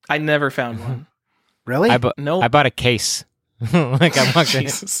some. I never found one. Really? No. I bought a case. Like I walked in.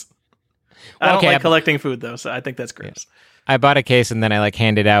 Jesus. I don't like collecting food, though, so I think that's gross. I bought a case, and then I like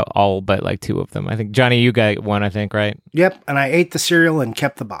handed out all but like 2 of them. I think, Johnny, you got one, I think, right? Yep, and I ate the cereal and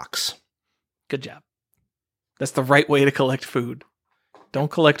kept the box. Good job. That's the right way to collect food. Don't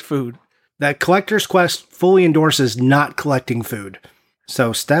collect food. That Collector's Quest fully endorses not collecting food.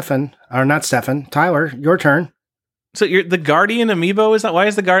 So Tyler, your turn. So the Guardian amiibo is that? Why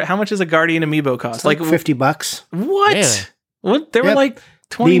is how much does a Guardian amiibo cost? It's like $50. What? Really? What? They were like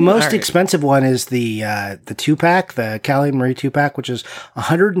 20. The most expensive one is the 2-pack, the Callie Marie 2-pack, which is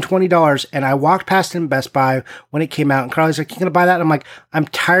 $120. And I walked past it in Best Buy when it came out, and Carly's like, "You gonna buy that?" And I'm like, "I'm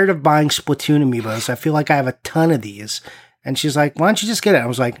tired of buying Splatoon amiibos. I feel like I have a ton of these." And she's like, why don't you just get it? I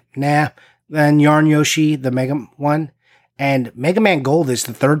was like, nah. Then Yarn Yoshi, the Mega one. And Mega Man Gold is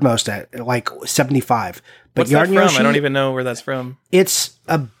the third most at like 75. But What's Yarn that from? Yoshi, I don't even know where that's from. It's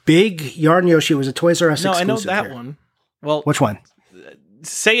a big Yarn Yoshi. It was a Toys R Us exclusive. No, I know that here. one. Well, Which one?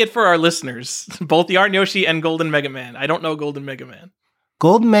 say it for our listeners. Both Yarn Yoshi and Golden Mega Man. I don't know Golden Mega Man.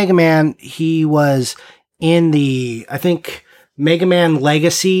 Golden Mega Man, he was in the, I think, Mega Man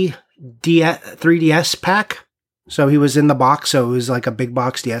Legacy 3DS pack. So he was in the box. So it was like a big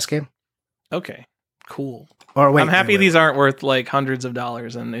box DS game. Okay, cool. Or wait, I'm happy wait. these aren't worth like hundreds of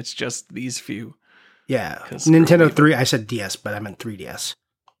dollars, and it's just these few. Yeah, 'Cause Nintendo 3. I said DS, but I meant 3DS.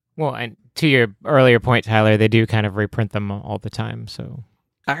 Well, and to your earlier point, Tyler, they do kind of reprint them all the time. So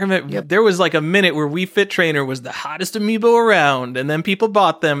I remember there was like a minute where Wii Fit Trainer was the hottest amiibo around, and then people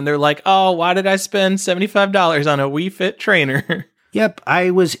bought them, and they're like, "Oh, why did I spend $75 on a Wii Fit Trainer?" Yep,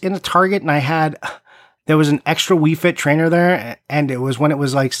 I was in a Target and there was an extra Wii Fit Trainer there, and it was when it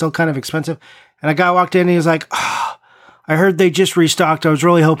was like still kind of expensive. And a guy walked in and he was like, I heard they just restocked. I was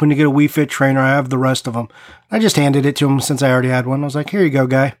really hoping to get a Wii Fit Trainer. I have the rest of them. I just handed it to him since I already had one. I was like, here you go,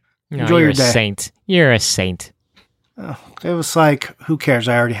 guy. Enjoy your day. You're a saint. You're a saint. It was like, who cares?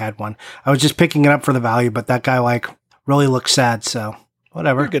 I already had one. I was just picking it up for the value, but that guy like really looked sad. So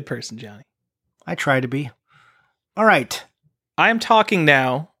whatever. You're a good person, Johnny. I try to be. All right. I am talking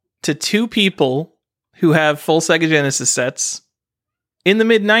now to two people who have full Sega Genesis sets. In the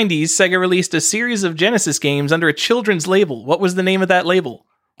mid-90s, Sega released a series of Genesis games under a children's label. What was the name of that label?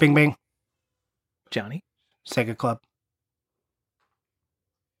 Bing, bing. Johnny? Sega Club.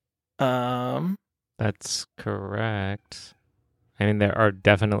 That's correct. I mean, there are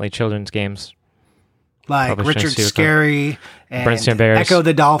definitely children's games. Like Published Richard in Sega. Scarry and Bernstein Bears. Echo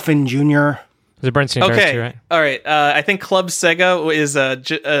the Dolphin Jr. Is it Bernstein Bears Okay, too, right? all right. I think Club Sega is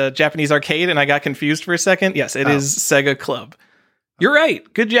a Japanese arcade, and I got confused for a second. Yes, it is Sega Club. You're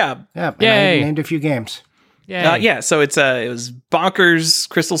right. Good job. Yeah, and Yay. I named a few games. Yeah. So it was Bonkers,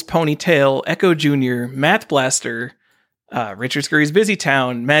 Crystal's Ponytail, Echo Jr., Math Blaster, Richard Scurry's Busy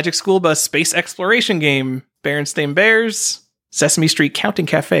Town, Magic School Bus, Space Exploration Game, Berenstain Bears, Sesame Street Counting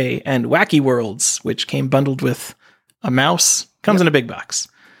Cafe, and Wacky Worlds, which came bundled with a mouse. Comes in a big box.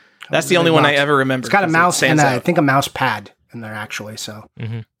 That's the only one I ever remember. It's got a 'cause it mouse and stands I out. think a mouse pad in there actually. So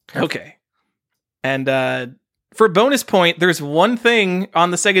Okay. And for bonus point, there's one thing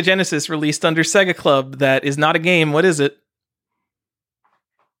on the Sega Genesis released under Sega Club that is not a game. What is it?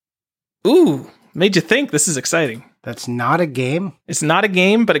 Ooh, made you think. This is exciting. that's not a game, It's not a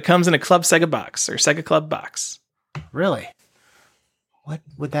game, but it comes in a Club Sega box or Sega Club box. really. What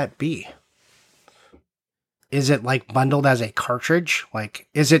would that be? Is it like bundled as a cartridge? Like,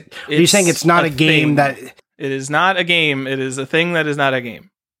 is it? Are you saying it's not a game thing. that? It is not a game. It is a thing that is not a game.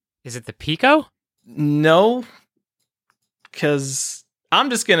 Is it the Pico? No, because I'm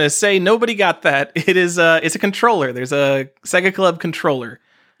just gonna say nobody got that. It is it's a controller. There's a Sega Club controller.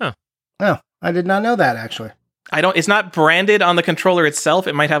 Oh, I did not know that actually. It's not branded on the controller itself.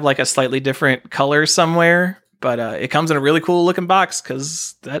 It might have like a slightly different color somewhere, but it comes in a really cool looking box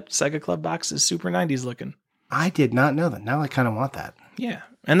because that Sega Club box is super 90s looking. I did not know that. Now I kind of want that. Yeah.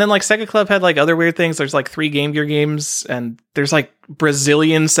 And then like Sega Club had like other weird things. There's like 3 Game Gear games and there's like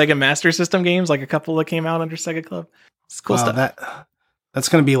Brazilian Sega Master System games, like a couple that came out under Sega Club. It's cool Wow, stuff. That's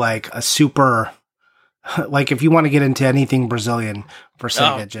going to be like a super, like if you want to get into anything Brazilian for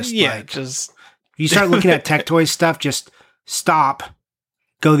Sega, just you start looking at Tech Toys stuff, just stop,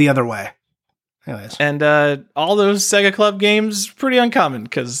 go the other way. Anyways. And all those Sega Club games, pretty uncommon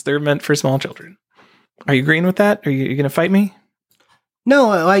because they're meant for small children. Are you agreeing with that? Are you going to fight me? No,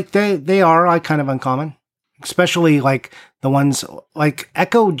 like they are like kind of uncommon, especially like the ones like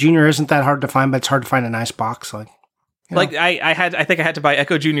Echo Jr. isn't that hard to find, but it's hard to find a nice box. Like, like I think I had to buy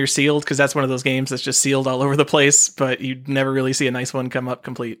Echo Jr. sealed because that's one of those games that's just sealed all over the place, but you'd never really see a nice one come up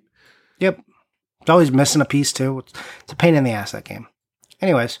complete. Yep. It's always missing a piece too. It's a pain in the ass, that game.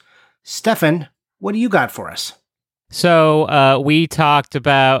 Anyways, Stefan, what do you got for us? So we talked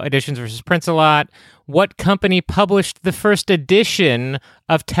about editions versus prints a lot. What company published the first edition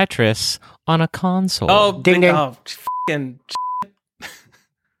of Tetris on a console? Oh, Ding ding. Oh, fucking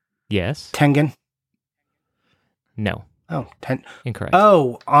Yes. Tengen. No. Oh, Incorrect.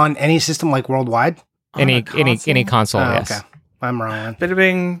 Oh, on any system like worldwide? any console, Oh, yes. okay. I'm wrong. Bada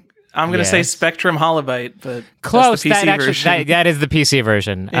bing. I'm going to say Yes. Spectrum Holobyte, but Close. That's the PC That version. that is the PC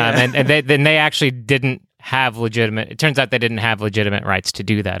version. Yeah. And they actually didn't have legitimate. It turns out they didn't have legitimate rights to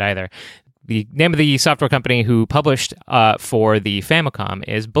do that either. The name of the software company who published for the Famicom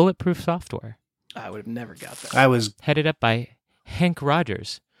is Bulletproof Software, I would have never got that. I was headed up by Hank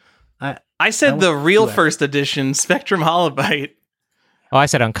Rogers. I said the real US. first edition Spectrum Holobyte. Oh, I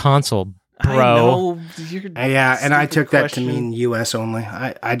said on console, bro. I know. Yeah, and I Stupid took that question. to mean US only.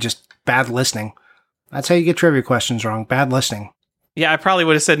 I just, bad listening. That's how you get trivia questions wrong. Bad listening. Yeah, I probably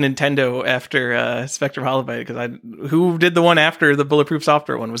would have said Nintendo after Spectrum Holobyte because who did the one after the Bulletproof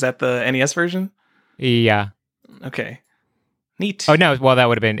Software one? Was that the NES version? Yeah. Okay, neat. Oh no. Well, it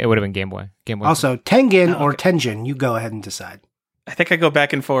would have been Game Boy. Game Boy. Also, Tengen or okay. Tenjin, you go ahead and decide. I think I go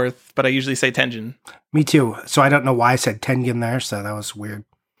back and forth, but I usually say Tenjin. Me too. So I don't know why I said Tengen there, so that was weird.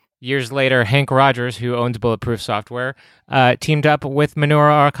 Years later, Hank Rogers, who owns Bulletproof Software, teamed up with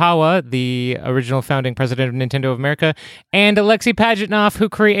Minoru Arakawa, the original founding president of Nintendo of America, and Alexei Pajitnov, who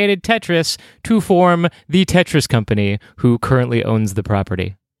created Tetris, to form the Tetris Company, who currently owns the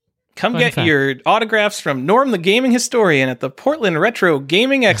property. Come Fun get fact. your autographs from Norm the Gaming Historian at the Portland Retro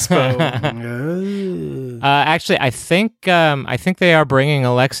Gaming Expo. Actually, I think they are bringing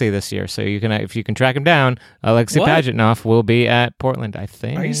Alexei this year, so if you can track him down, Alexei What? Pajitnov will be at Portland. I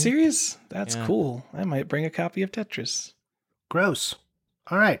think. Are you serious? That's Yeah. cool. I might bring a copy of Tetris. Gross.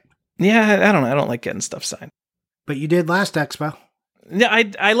 All right. Yeah, I don't know. I don't like getting stuff signed. But you did last Expo. Yeah,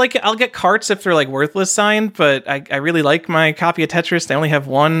 I like it. I'll get carts if they're like worthless signed, but I really like my copy of Tetris. They only have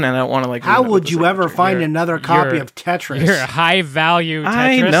one, and I don't want to like. How ruin it with would the you ever signature. find You're- another copy you're- of Tetris? You're a high value Tetris.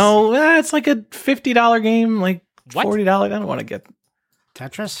 I know. It's like a $50 game, like What? $40. I don't want to get.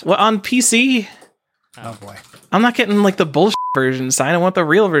 Tetris? Well, on PC, Oh boy. I'm not getting like the bullshit version signed. I want the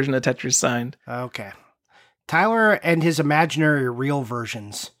real version of Tetris signed. Okay. Tyler and his imaginary real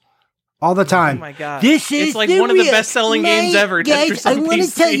versions. All the Oh time. my god! This is it's like one of the best-selling games ever. Guys, Tetris I on want to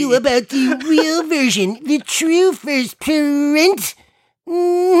PC. tell you about the real version, the true first print.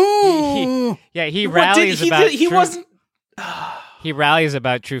 Mhm. Yeah, he What rallies did, about. he true- wasn't. He rallies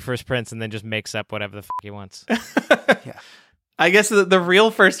about true first prints and then just makes up whatever the he wants. I guess the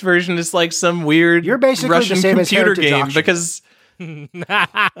real first version is like some weird You're basically the Russian same as computer Heritage game Auction. because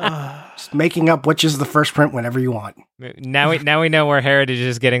Just making up which is the first print whenever you want. now we know where Heritage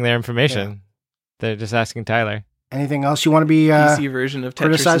is getting their information. They're just asking Tyler. Anything else you want to be PC version of Tetris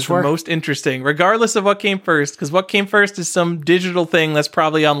criticized is for? the most interesting, regardless of what came first. Because what came first is some digital thing that's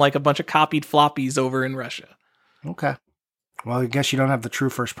probably on like a bunch of copied floppies over in Russia. Okay. Well, I guess you don't have the true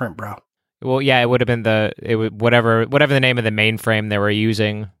first print, bro. Well, yeah, it would have been whatever the name of the mainframe they were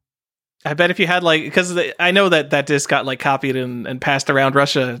using. I bet if you had like, because I know that disc got like copied and passed around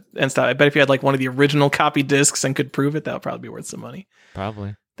Russia and stuff. I bet if you had like one of the original copy discs and could prove it, that would probably be worth some money.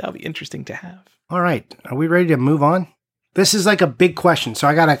 Probably. That would be interesting to have. All right. Are we ready to move on? This is like a big question, so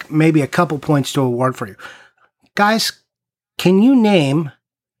I got maybe a couple points to award for you. Guys, can you name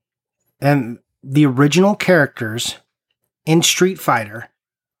the original characters in Street Fighter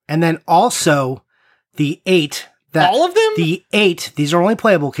and then also the 8 that All of them? The 8, these are only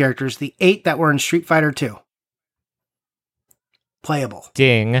playable characters, the 8 that were in Street Fighter 2. Playable.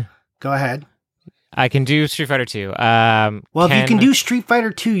 Ding. Go ahead. I can do Street Fighter 2. Well, if you can do Street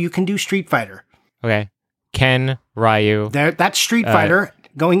Fighter 2, you can do Street Fighter. Okay. Ken, Ryu. That's Street Fighter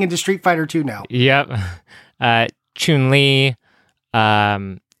going into Street Fighter 2 now. Yep. Chun-Li,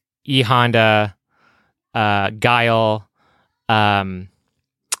 E Honda, Guile,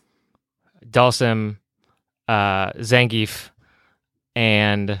 Dulcim, Zangief,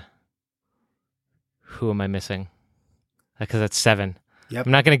 and who am I missing? Because that's 7. Yep.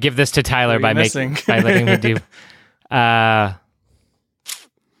 I'm not going to give this to Tyler Who are by you missing? letting me do.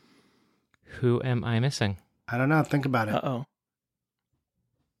 Who am I missing? I don't know. Think about it. Uh-oh.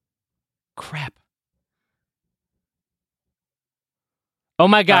 Crap. Oh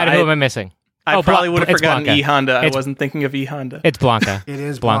my god, who am I missing? I Oh, probably would have it's forgotten Blanca. E Honda. I It's- wasn't thinking of E Honda. It's Blanca. It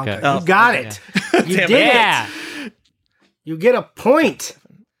is Blanca. Blanca. Oh, You got okay. it. Damn You it. did Yeah. it. You get a point.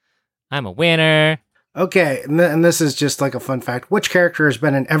 I'm a winner. Okay, and this is just like a fun fact. Which character has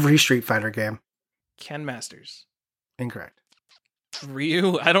been in every Street Fighter game? Ken Masters. Incorrect.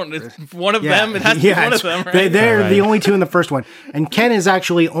 Ryu? I don't know. One of them? It has to be one of them, right? They're All right. the only two in the first one. And Ken is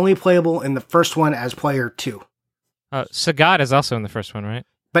actually only playable in the first one as player 2. Sagat is also in the first one, right?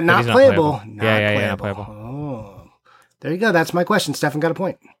 But not he's not playable. playable. Not Yeah, not playable. playable. Oh. There you go. That's my question. Stefan got a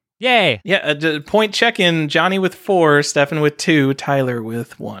point. Yay! Yeah, point check-in. Johnny with 4, Stefan with 2, Tyler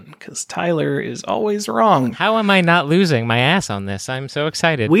with 1. Because Tyler is always wrong. How am I not losing my ass on this? I'm so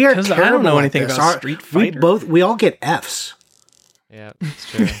excited. We are 'Cause I terrible don't know at anything this. about Street Fighter. We all get Fs. Yeah, it's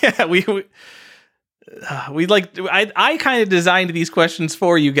true. Yeah, we like. I kind of designed these questions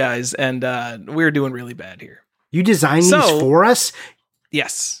for you guys, and we're doing really bad here. You designed So- these for us?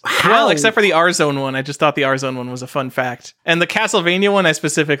 Yes. How? Well, except for the R-Zone one. I just thought the R-Zone one was a fun fact. And the Castlevania one I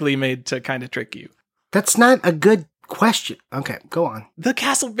specifically made to kind of trick you. That's not a good question. Okay, go on. The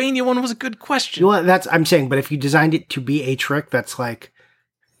Castlevania one was a good question. You know what, I'm saying, but if you designed it to be a trick, that's like,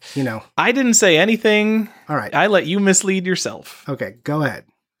 I didn't say anything. All right. I let you mislead yourself. Okay, go ahead.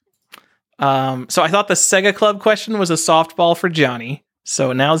 So I thought the Sega Club question was a softball for Johnny.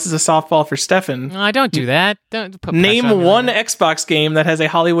 So now this is a softball for Stefan. No, I don't do that. Don't put Name pressure on me one like that. Xbox game that has a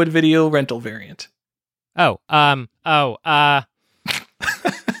Hollywood Video rental variant.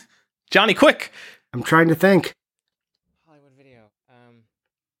 Johnny, quick. I'm trying to think. Hollywood Video.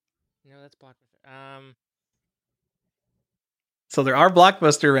 No, that's Blockbuster. So there are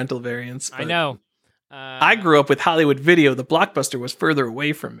Blockbuster rental variants. I but know. I grew up with Hollywood Video. The Blockbuster was further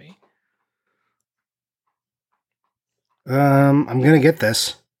away from me. I'm gonna get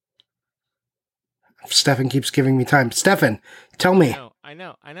this. Stefan keeps giving me time. Stefan, tell me. I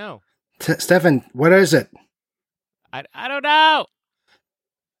know. Stefan, what is it? I don't know.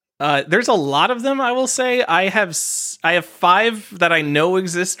 There's a lot of them, I will say. I have 5 that I know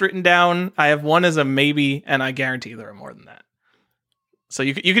exist written down. I have one as a maybe, and I guarantee there are more than that. So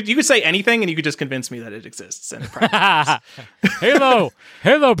you could say anything, and you could just convince me that it exists. And it probably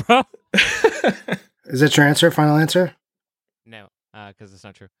Halo, bro. Is that your answer? Final answer? No, because it's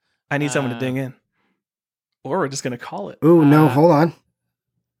not true. I need someone to ding in, or we're just gonna call it. Ooh, no, hold on.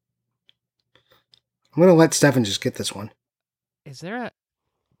 I'm gonna let Stefan just get this one. Is there a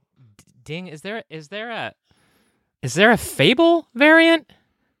ding? Is there a Fable variant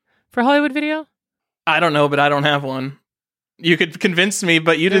for Hollywood Video? I don't know, but I don't have one. You could convince me,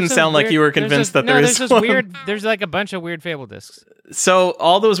 but you didn't sound like you were convinced that there is there's one. weird. There's like a bunch of weird Fable discs. So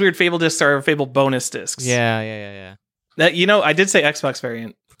all those weird Fable discs are Fable bonus discs. Yeah. That I did say Xbox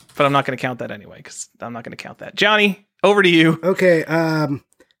variant, but I'm not going to count that anyway because I'm not going to count that. Johnny, over to you. Okay,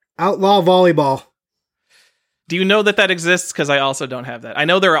 Outlaw Volleyball. Do you know that exists? Because I also don't have that. I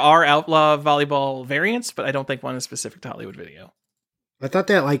know there are Outlaw Volleyball variants, but I don't think one is specific to Hollywood Video. I thought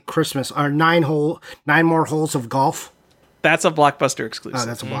that like Christmas are 9 more holes of golf. That's a Blockbuster exclusive. Oh,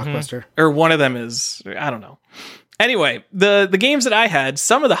 that's a Blockbuster. Or one of them is, I don't know. Anyway, the games that I had,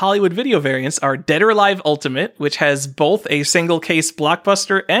 some of the Hollywood Video variants are Dead or Alive Ultimate, which has both a single case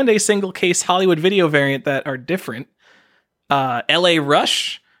Blockbuster and a single case Hollywood Video variant that are different. LA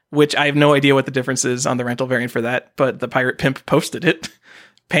Rush, which I have no idea what the difference is on the rental variant for that, but the Pirate Pimp posted it.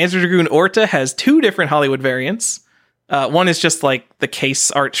 Panzer Dragoon Orta has 2 different Hollywood variants. One is just like the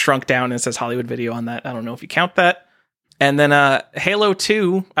case art shrunk down and it says Hollywood Video on that. I don't know if you count that. And then Halo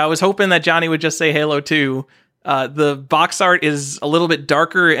 2, I was hoping that Johnny would just say Halo 2. The box art is a little bit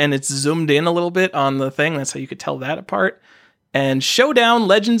darker and it's zoomed in a little bit on the thing. That's how you could tell that apart. And Showdown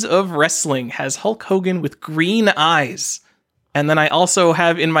Legends of Wrestling has Hulk Hogan with green eyes. And then I also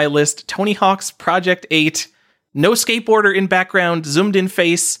have in my list Tony Hawk's Project 8, no skateboarder in background, zoomed in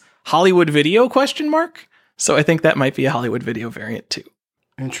face, Hollywood Video ? So I think that might be a Hollywood Video variant too.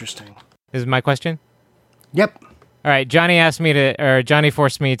 Interesting. Is my question? Yep. All right, Johnny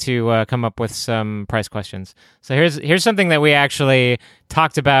forced me to come up with some price questions. So here's something that we actually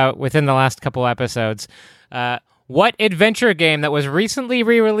talked about within the last couple episodes. What adventure game that was recently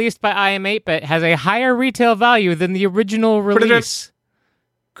re-released by IM8-bit has a higher retail value than the original release?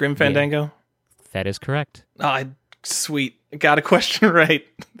 Grim Fandango? Yeah, that is correct. Oh, sweet. Got a question right.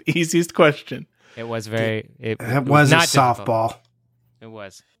 The easiest question. It was very... It was not a softball. Difficult. It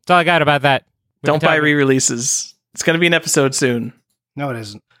was. That's all I got about that. Don't buy re-releases. It's going to be an episode soon. No, it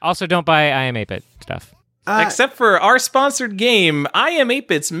isn't. Also, don't buy IM8-bit stuff. Except for our sponsored game,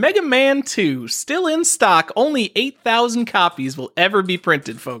 IM8-bit's Mega Man 2. Still in stock. Only 8,000 copies will ever be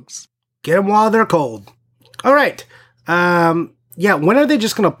printed, folks. Get them while they're cold. All right. Yeah, when are they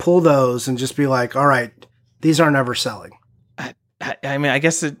just going to pull those and just be like, all right, these aren't ever selling? I mean, I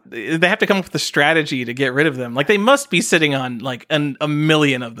guess they have to come up with a strategy to get rid of them. Like, they must be sitting on, like, a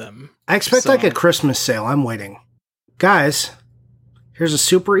million of them. I expect, like, a Christmas sale. I'm waiting. Guys, here's a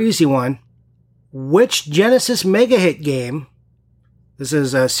super easy one. Which Genesis Mega Hit game, this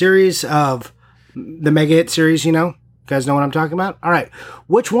is a series of the Mega Hit series, you know? You guys know what I'm talking about? All right.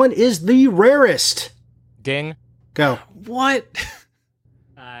 Which one is the rarest? Ding. Go. What?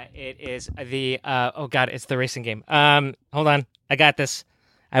 It is the, it's the racing game. Hold on. I got this.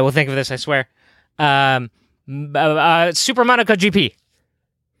 I will think of this, I swear. Super Monaco GP.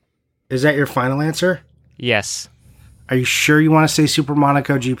 Is that your final answer? Yes. Are you sure you want to say Super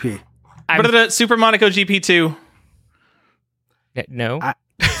Monaco GP? Super Monaco GP 2. No.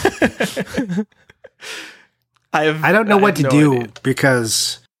 I don't know what to do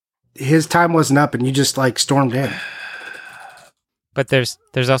because his time wasn't up and you just like stormed in. But there's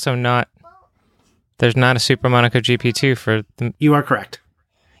also not a Super Monaco GP2 for the... You are correct.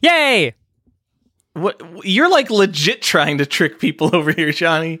 Yay! What you're like legit trying to trick people over here,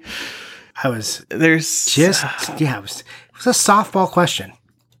 Johnny. I was There's just it was a softball question.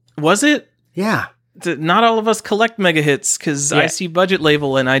 Was it? Yeah. Not all of us collect mega hits because I see budget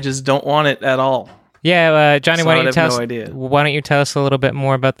label and I just don't want it at all. Yeah, Johnny, So why I don't you have tell no us? idea. Why don't you tell us a little bit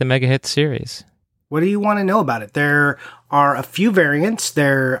more about the Mega Hit series? What do you want to know about it? There are a few variants.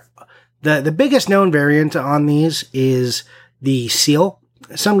 The biggest known variant on these is the seal.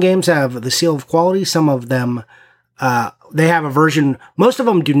 Some games have the seal of quality. Some of them, they have a version. Most of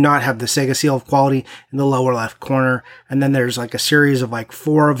them do not have the Sega seal of quality in the lower left corner. And then there's like a series of like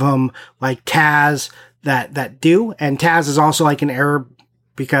 4 of them, like Taz, that do. And Taz is also like an error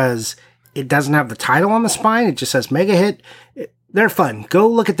because it doesn't have the title on the spine. It just says Mega Hit. They're fun. Go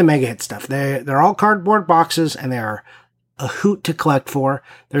look at the Mega Hit stuff. They're all cardboard boxes and they are a hoot to collect for.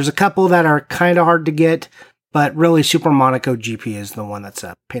 There's a couple that are kind of hard to get, but really Super Monaco GP is the one that's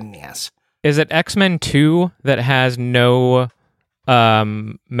a pain in the ass. Is it X-Men 2 that has no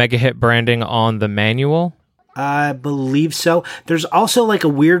Mega Hit branding on the manual? I believe so. There's also like a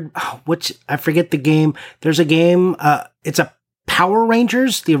weird, which I forget the game. There's a game, it's a Power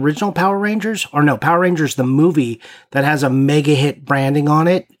Rangers, the original Power Rangers, or no, Power Rangers, the movie that has a Mega Hit branding on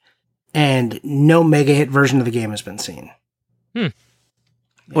it, and no Mega Hit version of the game has been seen.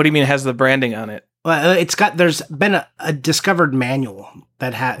 What do you mean it has the branding on it? Well, there's been a discovered manual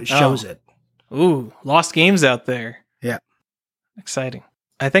that shows it. Ooh, lost games out there. Yeah. Exciting.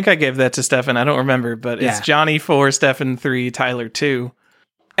 I think I gave that to Stefan. I don't remember, but it's Johnny 4, Stefan 3, Tyler 2.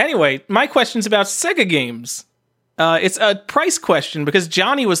 Anyway, my question's about Sega games. It's a price question because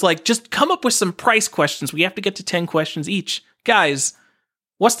Johnny was like, just come up with some price questions. We have to get to 10 questions each. Guys,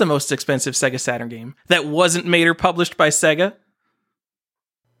 what's the most expensive Sega Saturn game that wasn't made or published by Sega?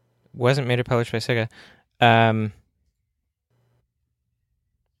 Wasn't made or published by Sega.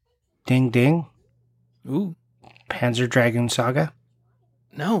 Ding Ding. Ooh. Panzer Dragoon Saga.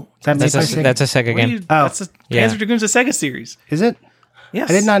 No. That's a Sega game. Panzer Dragoon's a Sega series. Is it? Yes.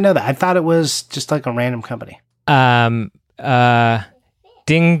 I did not know that. I thought it was just like a random company.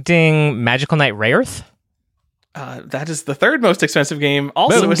 Ding Ding Magical Knight Rayearth? That is the third most expensive game.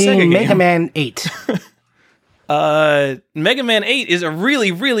 Also Ding a Sega Ding game. Mega Man 8. Mega Man 8 is a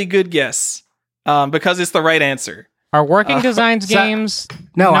really, really good guess because it's the right answer. Are Working Designs games?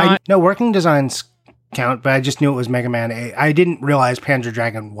 No, Working Designs count, but I just knew it was Mega Man 8. I didn't realize Panzer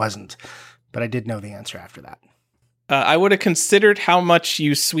Dragoon wasn't, but I did know the answer after that. I would have considered how much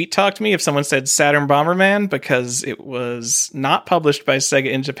you sweet-talked me if someone said Saturn Bomberman, because it was not published by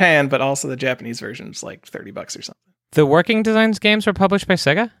Sega in Japan, but also the Japanese version is like $30 or something. The Working Designs games were published by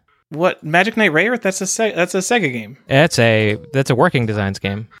Sega? What? Magic Knight Rayearth? That's a Sega game. That's a Working Designs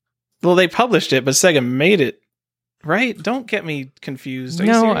game. Well, they published it, but Sega made it, right? Don't get me confused. Are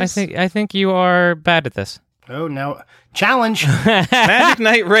you serious? I think you are bad at this. Oh, no. Challenge! Magic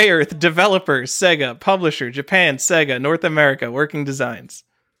Knight Rayearth, developer, Sega, publisher, Japan, Sega, North America, Working Designs.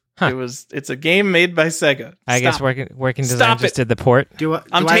 Huh. It's a game made by Sega. I guess Working Designs just did the port.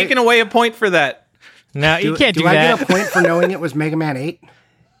 I'm taking away a point for that. No, you can't do I that. get a point for knowing it was Mega Man 8?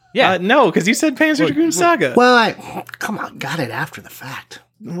 Yeah. No, because you said Panzer Dragoon Saga. Well, come on, got it after the fact.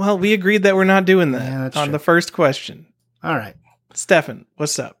 Well, we agreed that we're not doing that Yeah, that's on true. the first question. All right. Stefan,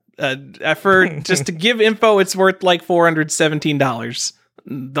 what's up? For just to give info, it's worth like $417.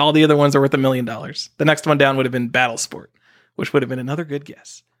 All the other ones are worth $1 million. The next one down would have been Battle Sport, which would have been another good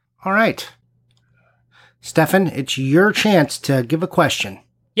guess. All right. Stefan, it's your chance to give a question.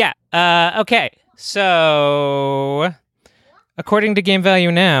 Yeah. Okay. So, according to Game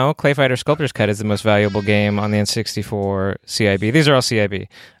Value Now, Clay Fighter Sculptor's Cut is the most valuable game on the N64 CIB. These are all CIB.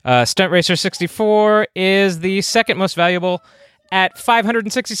 Stunt Racer 64 is the second most valuable at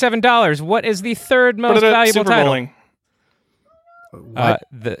 $567. What is the third most valuable Super title?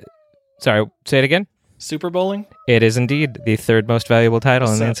 Bowling. Sorry, say it again. Super Bowling? It is indeed the third most valuable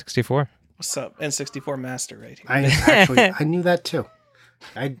title in the N64. What's up? N64 Master right here. I knew that too.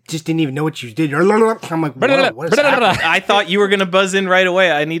 I just didn't even know what you did. I'm like, whoa, what is happening? I thought you were going to buzz in right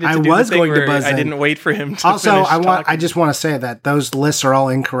away. I needed to do the thing where I didn't wait for him to Also, finish I talking. just want to say that those lists are all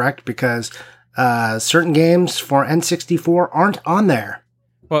incorrect because certain games for N64 aren't on there.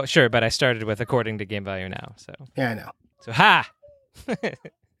 Well, sure, but I started with according to Game Value Now. So Yeah, I know. So ha!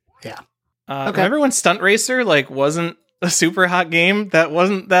 Yeah. Okay. Remember when Stunt Racer wasn't a super hot game? That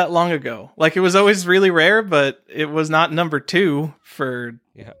wasn't that long ago. Like, it was always really rare, but it was not number 2 for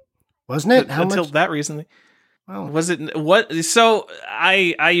wasn't it? until that recently. Oh. Was it what? So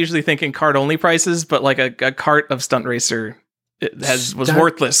I usually think in cart only prices, but like a cart of Stunt Racer was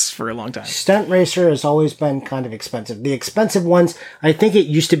worthless for a long time. Stunt Racer has always been kind of expensive. The expensive ones, I think it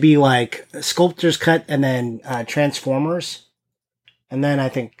used to be like Sculptor's Cut and then Transformers. And then I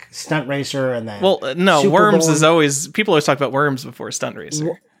think Stunt Racer and then... Well, no, Super Worms Bowl. is always... People always talk about Worms before Stunt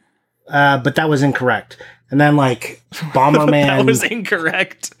Racer. But that was incorrect. And then like Bomberman... That was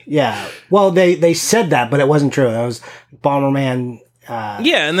incorrect. Yeah. Well, they said that, but it wasn't true. It was Bomberman...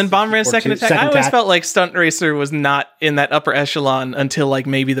 yeah, and then Bomberman Second Attack. I always felt like Stunt Racer was not in that upper echelon until like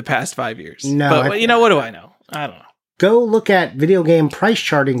maybe the past 5 years. No. But what do I know? I don't know. Go look at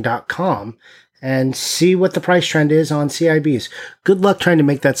videogamepricecharting.com and see what the price trend is on CIBs. Good luck trying to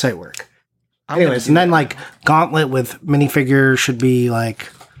make that site work. Anyways, and then like Gauntlet with minifigures should be like,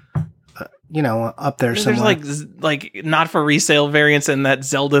 up there somewhere. There's like not for resale variants and that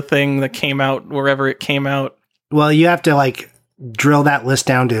Zelda thing that came out wherever it came out. Well, you have to like drill that list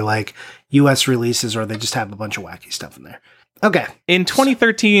down to like US releases, or they just have a bunch of wacky stuff in there. Okay. In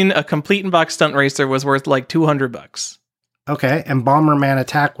 2013, a complete in-box Stunt Racer was worth like $200. Okay, and Bomberman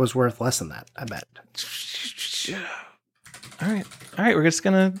Attack was worth less than that, I bet. All right, we're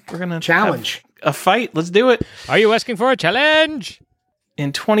gonna challenge a fight. Let's do it. Are you asking for a challenge?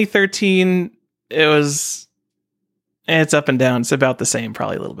 In 2013, it's up and down. It's about the same,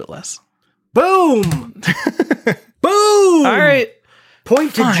 probably a little bit less. Boom! Boom! All right.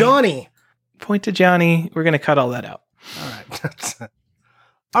 Point to Johnny. Point to Johnny. We're gonna cut all that out. All right.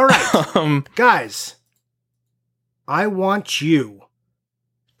 All right. Guys, I want you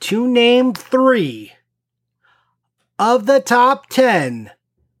to name 3 of the top 10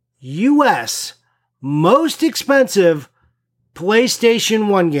 US most expensive PlayStation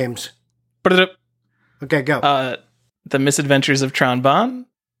 1 games. Okay, go. The Misadventures of Tron Bonne,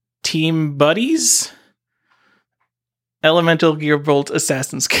 Team Buddies, Elemental Gearbolt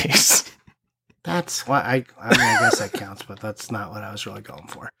Assassin's Case. That's what I guess that counts, but that's not what I was really going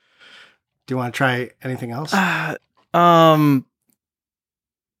for. Do you want to try anything else? That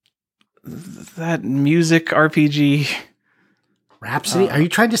music RPG. Rhapsody? Are you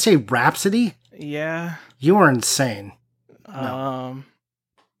trying to say Rhapsody? Yeah. You are insane. No.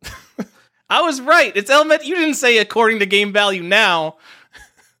 I was right. It's Element. You didn't say according to Game Value Now.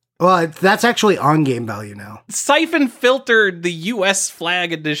 Well, that's actually on Game Value Now. Siphon Filtered, the US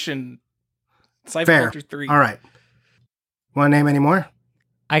Flag Edition. Siphon Fair. Filter 3. All right. Want to name any more?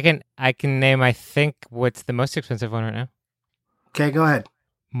 I can name, I think, what's the most expensive one right now. Okay, go ahead.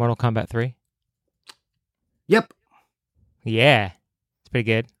 Mortal Kombat 3. Yep. Yeah. It's pretty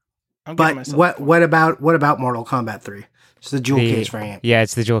good. But what about Mortal Kombat 3? It's the jewel case variant. Yeah,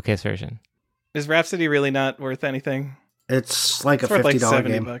 it's the jewel case version. Is Rhapsody really not worth anything? It's like it's a $50 like $70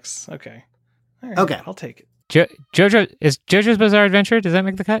 game. Okay. All right, okay. I'll take it. JoJo's Bizarre Adventure? Does that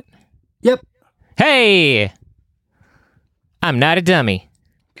make the cut? Yep. Hey! I'm not a dummy.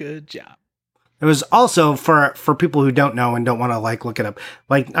 Good job. It was also for people who don't know and don't want to like look it up.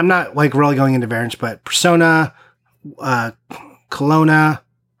 Like, I'm not like really going into variants, but Persona, Klonoa,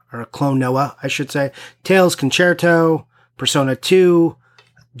 I should say, Tales Concerto, Persona 2,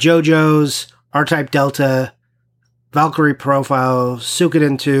 JoJo's, R-Type Delta, Valkyrie Profile,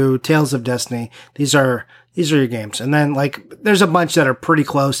 Suikoden 2, Tales of Destiny. These are your games. And then like there's a bunch that are pretty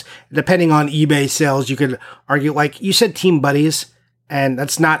close. Depending on eBay sales, you could argue, like you said, Team Buddies, and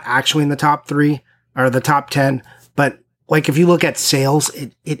that's not actually in the top 3 or the top 10, but like if you look at sales,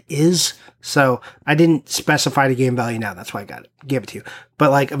 it is. So I didn't specify the Game Value Now. That's why gave it to you.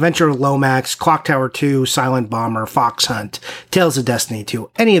 But like Adventure Lomax, Clock Tower 2, Silent Bomber, Fox Hunt, Tales of Destiny 2,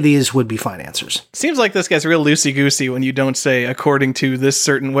 any of these would be fine answers. Seems like this guy's real loosey-goosey when you don't say according to this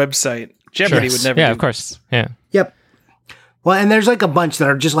certain website. Jeopardy would never do of course. Yeah. Yep. Well, and there's like a bunch that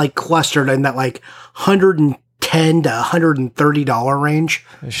are just like clustered in that like $110 to $130 range.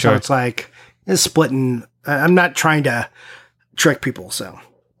 Sure. So it's like it's splitting. I'm not trying to trick people. So.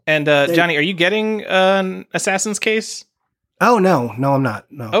 And Johnny, are you getting an Assassin's Case? Oh no, I'm not.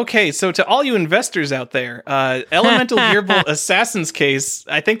 No. Okay, so to all you investors out there, Elemental Gearbolt Assassin's Case.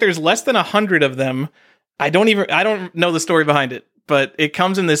 I think there's less than 100 of them. I don't know the story behind it, but it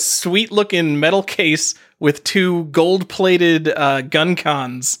comes in this sweet looking metal case with 2 gold-plated gun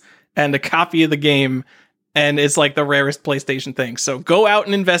cons and a copy of the game, and it's like the rarest PlayStation thing. So go out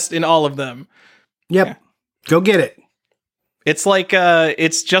and invest in all of them. Yep. Yeah. Go get it. It's like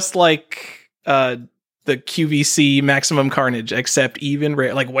it's just like the QVC Maximum Carnage, except even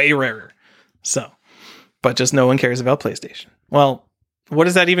rare, like way rarer. So, but just no one cares about PlayStation. Well, what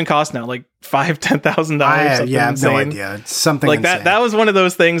does that even cost now? Like $5,000-$10,000? Yeah, I have no idea. It's something like insane. that was one of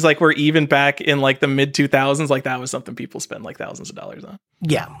those things like where even back in like the mid 2000s, like that was something people spend like thousands of dollars on.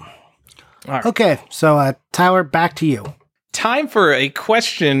 Yeah. All right. Okay, so Tyler, back to you. time for a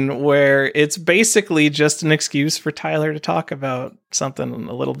question where it's basically just an excuse for Tyler to talk about something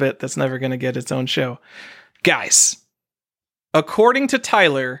a little bit that's never going to get its own show. Guys, according to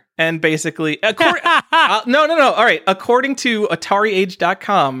Tyler, and basically... no. All right. According to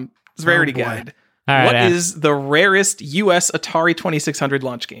AtariAge.com's Rarity Guide, what is the rarest U.S. Atari 2600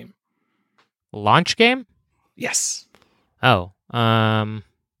 launch game? Launch game? Yes. Oh.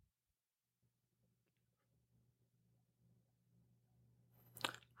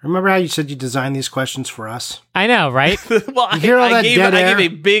 Remember how you said you designed these questions for us? I know, right? Well, I gave a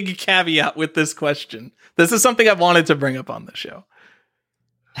big caveat with this question. This is something I wanted to bring up on the show.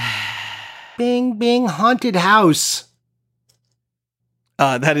 Bing, bing, haunted house.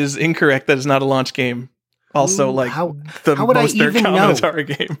 That is incorrect. That is not a launch game. Also, Ooh, like how the most common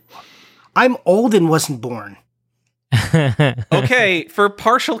Atari game. I'm old and wasn't born. Okay, for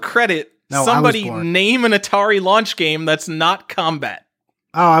partial credit, somebody name an Atari launch game that's not combat.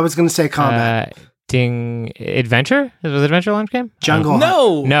 Oh, I was going to say combat. Adventure? Was it Adventure launch game? Jungle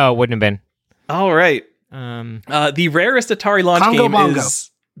Hunt. No, it wouldn't have been. All right. The rarest Atari launch game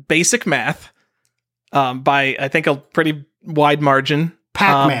is Basic Math, by I think a pretty wide margin.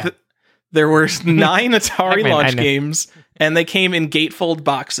 Pac-Man. There were 9 Atari launch games, and they came in gatefold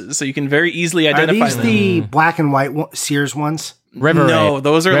boxes, so you can very easily identify them. Are these the black and white Sears ones? River Raid.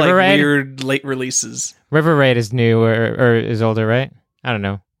 Those are River Raid? weird late releases. River Raid is new or is older, right? I don't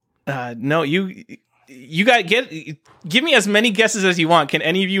know. No, you got give me as many guesses as you want. Can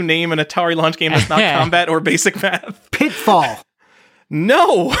any of you name an Atari launch game that's not combat or Basic Math? Pitfall.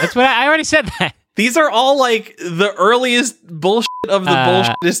 No, that's what I already said. That these are all like the earliest bullshit of the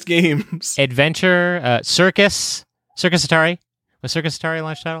bullshitest games. Adventure, Circus Atari. Was Circus Atari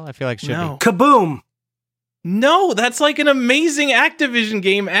launch title? I feel like it should be. Kaboom. No, that's like an amazing Activision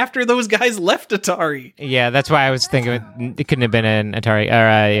game after those guys left Atari. Yeah, that's why I was thinking it couldn't have been an Atari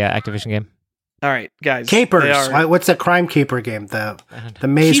or Activision game. All right, guys. Capers. What's that Crime Caper game? The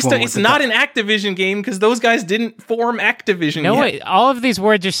maze one. It's not an Activision game because those guys didn't form Activision yet. Wait, all of these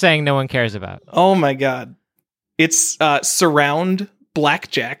words you're saying no one cares about. Oh my god. It's Surround,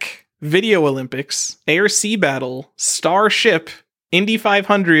 Blackjack, Video Olympics, Air Sea Battle, Starship, Indy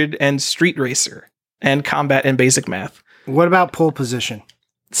 500, and Street Racer, and Combat and Basic Math. What about Pole Position?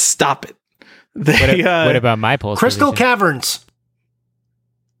 Stop it. What about my pole Crystal position? Caverns.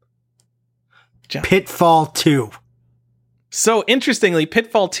 Pitfall 2. So interestingly,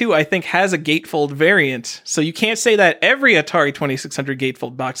 Pitfall 2, I think, has a gatefold variant. So you can't say that every Atari 2600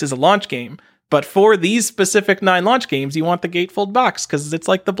 gatefold box is a launch game. But for these specific 9 launch games, you want the gatefold box because it's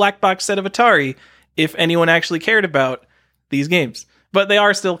like the black box set of Atari, if anyone actually cared about these games. But they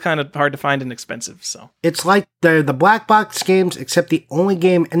are still kind of hard to find and expensive. So it's like they're the black box games, except the only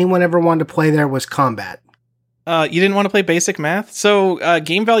game anyone ever wanted to play there was Combat. You didn't want to play Basic Math? So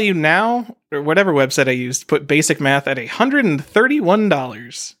Game Value Now, or whatever website I used, put Basic Math at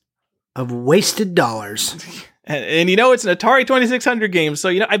 $131. Of wasted dollars. And you know, it's an Atari 2600 game, so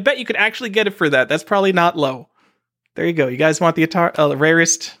I bet you could actually get it for that. That's probably not low. There you go. You guys want the Atari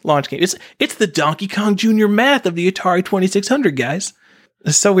rarest launch game. It's the Donkey Kong Jr. Math of the Atari 2600, guys.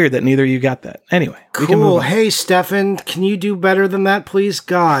 It's so weird that neither of you got that. Anyway, cool. We can move on. Hey, Stefan, can you do better than that, please?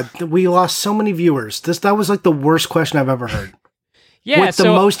 God, we lost so many viewers. That was like the worst question I've ever heard. Yeah, with the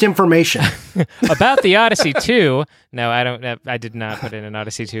most information about the Odyssey 2. No, I did not put in an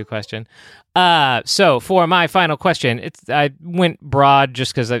Odyssey 2 question. So for my final question, I went broad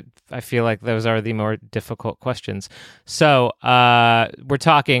just because I feel like those are the more difficult questions. So we're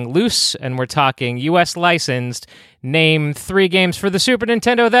talking loose and we're talking U.S. licensed. Name 3 games for the Super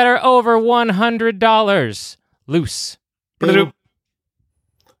Nintendo that are over $100. Loose.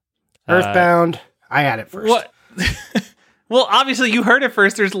 Earthbound. I had it first. What? Well, obviously you heard it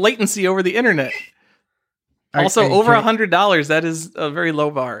first. There's latency over the internet. Also, over $100. That is a very low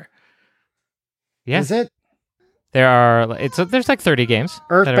bar. Yeah. Is it? There's like 30 games.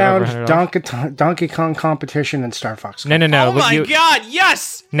 Earthbound, Donkey Kong Competition, and Star Fox. No. Oh my god!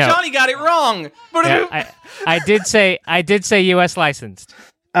 Yes, no. Johnny got it wrong. Yeah, I did say U.S. licensed.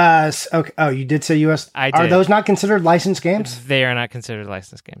 Okay. Oh, you did say U.S. I did. Are those not considered licensed games? They are not considered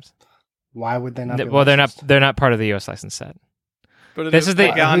licensed games. Why would they not? Be well, licensed? they're not part of the U.S. license set. But this is the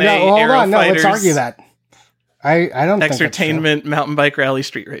hold on. No, let's argue that. I don't think Entertainment Mountain Bike Rally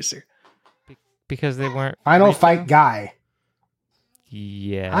Street Racer. Because they weren't Final Fight Guy.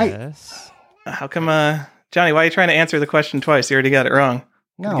 Yes. How come, Johnny? Why are you trying to answer the question twice? You already got it wrong.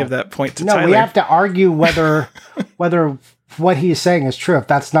 No, give that point to Tyler. We have to argue whether what he is saying is true. If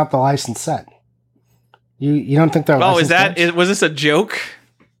that's not the license set, you don't think they're? Oh, was this a joke?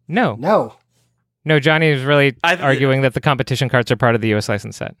 No. No, Johnny is really I- arguing that the competition carts are part of the U.S.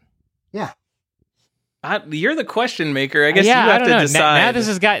 license set. Yeah. You're the question maker. I guess yeah, you I have don't to know.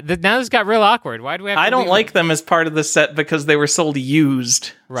 decide. Now this got real awkward. Why do we have to I don't leave like them as part of the set because they were sold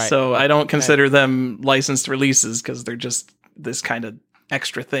used. Right. So I don't consider them licensed releases because they're just this kind of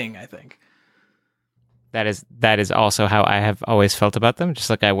extra thing, I think. That is also how I have always felt about them. Just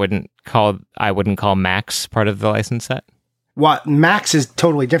like I wouldn't call Max part of the license set. What Max is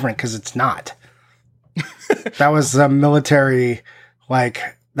totally different because it's not. That was a military, like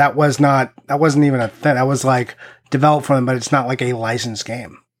that wasn't even a thing. That was like developed for them, but it's not like a licensed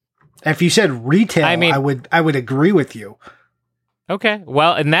game. If you said retail, I would agree with you. Okay.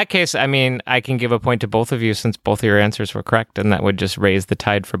 Well, in that case, I mean, I can give a point to both of you since both of your answers were correct, and that would just raise the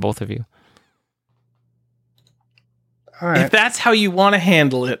tide for both of you. All right. If that's how you want to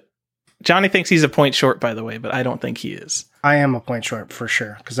handle it. Johnny thinks he's a point short, by the way, but I don't think he is. I am a point short for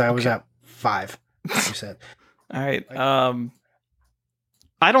sure because I was at 5. Like you said. All right.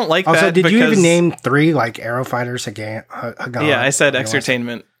 I don't like also, that. did you because- even name 3 like Arrow Fighters again? Hagan, Yeah, I said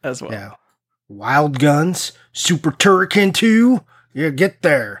Exertainment as well. Yeah. Wild Guns, Super Turrican 2. Yeah, get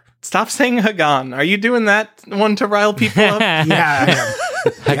there. Stop saying Hagan. Are you doing that one to rile people up? Yeah, I am.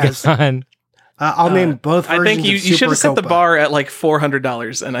 Yes. Hagan. I'll name both versions I think you of should Super have set the Copa. bar at like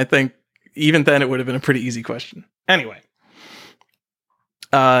 $400, and I think even then it would have been a pretty easy question. Anyway,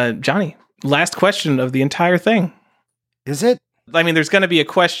 Johnny, last question of the entire thing. Is it? I mean, there's going to be a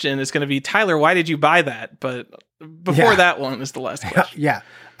question. It's going to be, Tyler, why did you buy that? But before Yeah. that one is the last question. Yeah.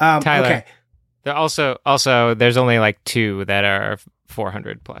 Tyler. Okay. There also, there's only like 2 that are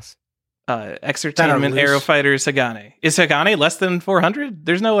 400 plus. Exertainment, loose. Arrow Fighters, Hagane. Is Hagane less than 400?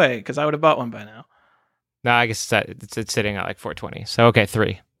 There's no way, because I would have bought one by now. No, I guess it's sitting at like 420. So, okay,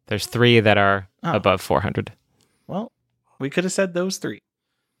 3. There's 3 that are above 400. Well, we could have said those 3.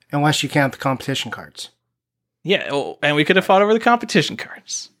 Unless you count the competition cards. Yeah, and we could have fought over the competition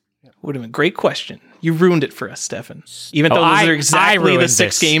cards. Would have been a great question. You ruined it for us, Stefan. Even though those are exactly the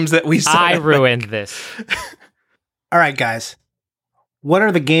 6 games that we said. I ruined this. All right, guys. What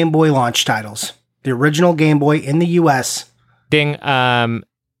are the Game Boy launch titles? The original Game Boy in the US. Ding. Mario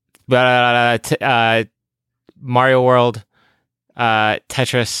World.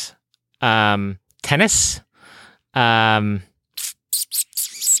 Tetris. Tennis.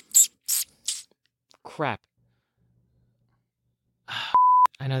 Crap.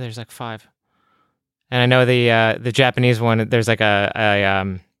 I know there's like 5. And I know the Japanese one, there's like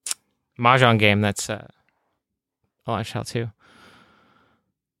a Mahjong game that's a launch title too.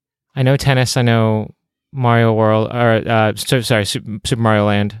 I know tennis, I know Mario World, or Super Mario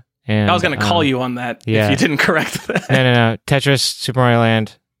Land. And I was going to call you on that yeah. if you didn't correct that. No. Tetris, Super Mario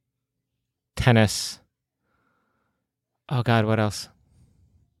Land, tennis. Oh God, what else?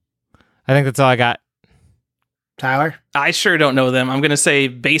 I think that's all I got. Tyler? I sure don't know them. I'm going to say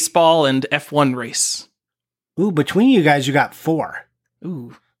baseball and F1 race. Ooh, between you guys, you got 4.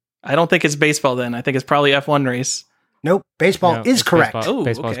 Ooh. I don't think it's baseball then. I think it's probably F1 race. Nope. Baseball No, is it's correct. Baseball, Ooh,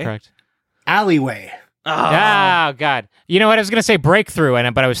 baseball is okay. correct. Alleyway. Oh God! You know what? I was going to say breakthrough,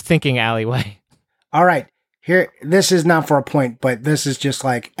 but I was thinking alleyway. All right. Here, this is not for a point, but this is just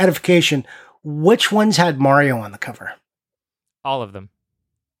like edification. Which ones had Mario on the cover? All of them.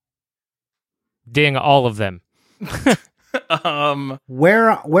 Ding! All of them.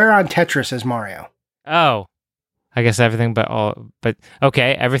 Where on Tetris is Mario? Oh, I guess everything but all. But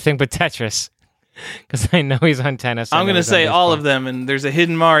okay, everything but Tetris, because I know he's on tennis. I'm going to say all of them, and there's a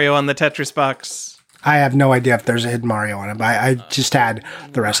hidden Mario on the Tetris box. I have no idea if there's a hidden Mario on it, but I just had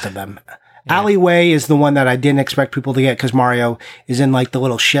the rest of them. Yeah. Alleyway is the one that I didn't expect people to get because Mario is in like the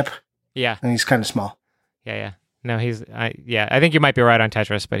little ship. Yeah, and he's kind of small. Yeah. No, I think you might be right on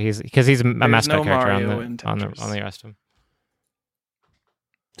Tetris, but he's a mascot character on the rest of them.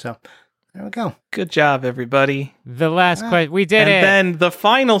 So there we go. Good job, everybody. The last question, we did it. And then the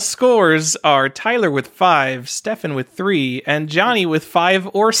final scores are Tyler with 5, Stefan with 3, and Johnny with 5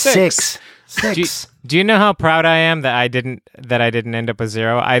 or 6. 6. Do you know how proud I am that I didn't end up with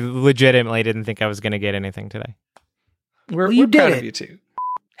 0? I legitimately didn't think I was going to get anything today. We're proud of you too.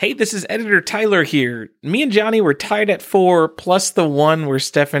 Hey, this is Editor Tyler here. Me and Johnny were tied at 4, plus the 1 where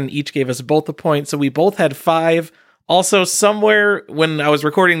Stefan each gave us both a point, so we both had 5. Also, somewhere when I was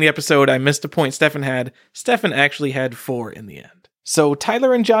recording the episode, I missed a point Stefan had. Stefan actually had 4 in the end. So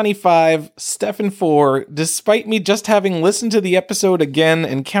Tyler and Johnny 5, Stefan 4. Despite me just having listened to the episode again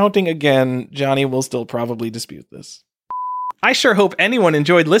and counting again, Johnny will still probably dispute this. I sure hope anyone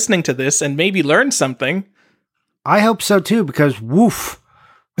enjoyed listening to this and maybe learned something. I hope so too, because woof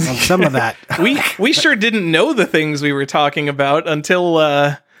on some of that. we sure didn't know the things we were talking about until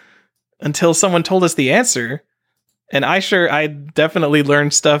until someone told us the answer. And I definitely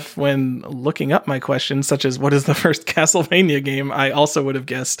learned stuff when looking up my questions, such as what is the first Castlevania game? I also would have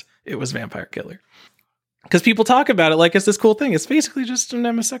guessed it was Vampire Killer. Because people talk about it like it's this cool thing. It's basically just an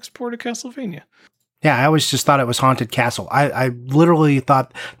MSX port of Castlevania. Yeah, I always just thought it was Haunted Castle. I literally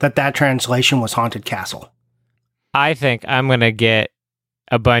thought that translation was Haunted Castle. I think I'm going to get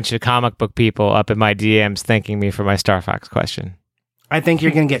a bunch of comic book people up in my DMs thanking me for my Star Fox question. I think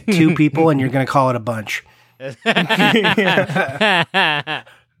you're going to get 2 people and you're going to call it a bunch.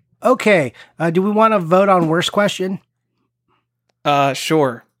 Okay. Do we want to vote on worst question?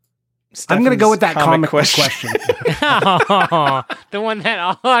 Sure. I'm going to go with that comic book question. Oh, the one that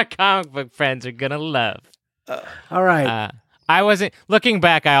all our comic book friends are going to love. All right. I wasn't, looking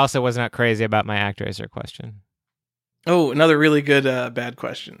back, I also was not crazy about my ActRaiser question. Oh, another really good bad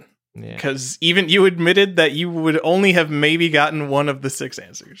question. Yeah. Because even you admitted that you would only have maybe gotten one of the 6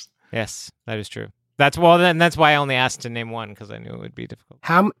 answers. Yes, that is true. That's why I only asked to name one, because I knew it would be difficult.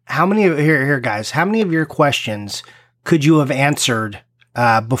 How many of here guys? How many of your questions could you have answered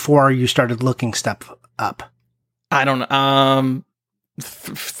before you started looking stuff up? I don't know.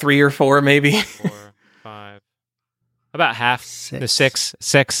 3 or 4 maybe. 4, 5. About half. 6. The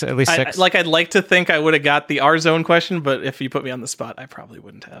 6, at least 6. I'd like to think I would have got the R-Zone question, but if you put me on the spot, I probably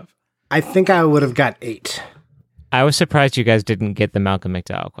wouldn't have. I think I would have got 8. I was surprised you guys didn't get the Malcolm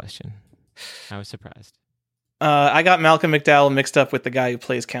McDowell question. I was surprised. I got Malcolm McDowell mixed up with the guy who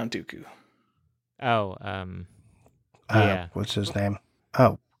plays Count Dooku. Oh, yeah. What's his name?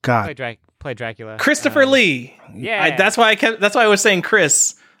 Oh God. Play Dracula. Christopher Lee. Yeah. That's why I was saying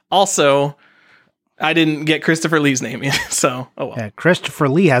Chris. Also, I didn't get Christopher Lee's name in, so oh well. Yeah, Christopher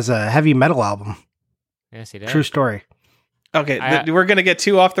Lee has a heavy metal album. Yes, he does. True story. Okay, we're gonna get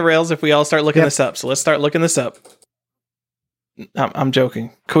too off the rails if we all start looking this up. So let's start looking this up. I'm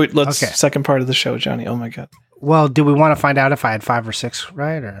joking. Second part of the show, Johnny. Oh my God. Well, do we want to find out if I had 5 or 6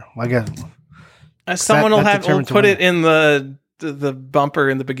 right, or someone will put it in the bumper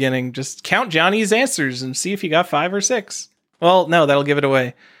in the beginning. Just count Johnny's answers and see if you got 5 or 6. Well, no, that'll give it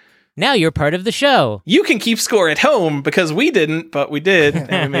away. Now you're part of the show. You can keep score at home because we didn't, but we did,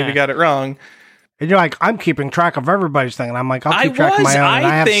 and we maybe got it wrong. And you're like, I'm keeping track of everybody's thing, and I'm like, I'll keep track of my own, and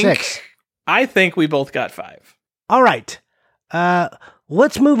I have 6. I think we both got 5. All right.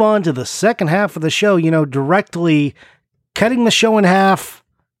 Let's move on to the second half of the show, directly cutting the show in half.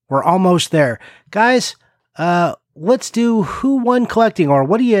 We're almost there. Guys, let's do who won collecting, or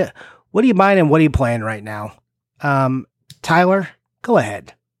what are you buying and what are you playing right now? Tyler, go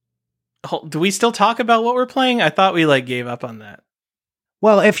ahead. Do we still talk about what we're playing? I thought we gave up on that.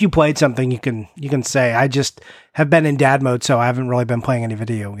 Well, if you played something, you can say. I just have been in dad mode, so I haven't really been playing any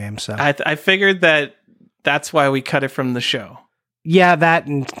video games. So I figured that's why we cut it from the show. Yeah, that,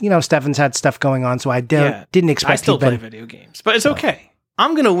 and Stefan's had stuff going on, so I didn't expect. I still play video games, but it's okay.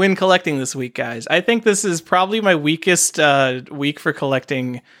 I'm gonna win collecting this week, guys. I think this is probably my weakest week for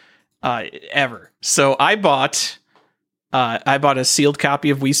collecting ever. So I bought a sealed copy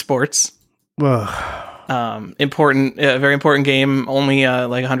of Wii Sports. Important, very important game. Only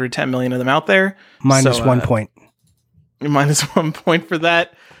 110 million of them out there. Minus 1 point. Minus 1 point for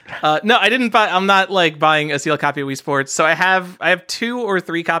that. No, I didn't buy. I'm not buying a sealed copy of Wii Sports. So I have 2 or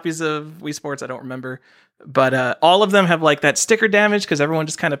 3 copies of Wii Sports. I don't remember, but all of them have that sticker damage because everyone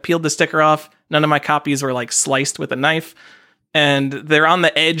just kind of peeled the sticker off. None of my copies were sliced with a knife, and they're on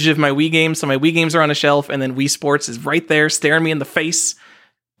the edge of my Wii games. So my Wii games are on a shelf, and then Wii Sports is right there staring me in the face.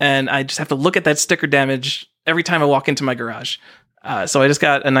 And I just have to look at that sticker damage every time I walk into my garage. So I just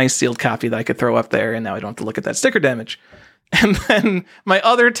got a nice sealed copy that I could throw up there, and now I don't have to look at that sticker damage. And then my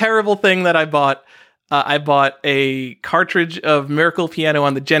other terrible thing that I bought a cartridge of Miracle Piano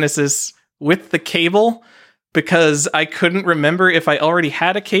on the Genesis with the cable because I couldn't remember if I already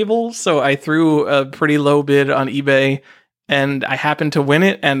had a cable. So I threw a pretty low bid on eBay, and I happened to win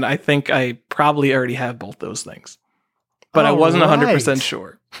it. And I think I probably already have both those things. But I wasn't 100%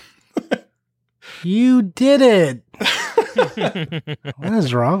 sure. You did it. What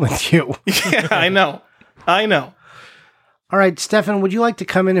is wrong with you? Yeah, I know. All right, Stefan, would you like to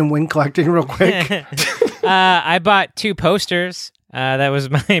come in and win collecting real quick? I bought 2 posters. That was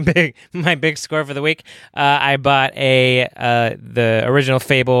my big score for the week. I bought the original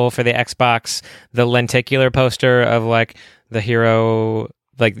Fable for the Xbox, the lenticular poster of the hero,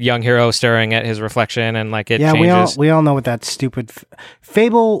 young hero staring at his reflection, and it changes. we all know what that stupid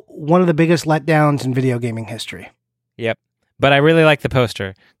Fable, one of the biggest letdowns in video gaming history. Yep. But I really like the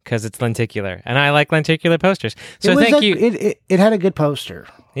poster because it's lenticular, and I like lenticular posters. So thank you. It had a good poster.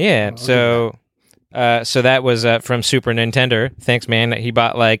 Yeah. So So that was from Super Nintendo. Thanks, man. He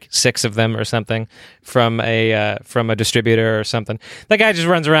bought like 6 of them or something from a distributor or something. That guy just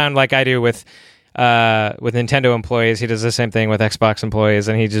runs around like I do with Nintendo employees. He does the same thing with Xbox employees,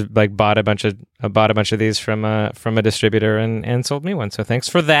 and he just like bought a bunch of these from a distributor and sold me one. So thanks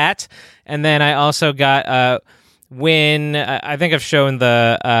for that. And then I also got when I think I've shown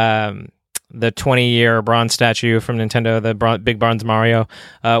the 20-year bronze statue from Nintendo, the Big Barnes Mario.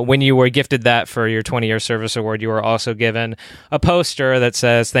 When you were gifted that for your 20-year service award, you were also given a poster that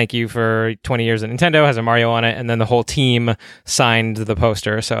says, thank you for 20 years at Nintendo, has a Mario on it, and then the whole team signed the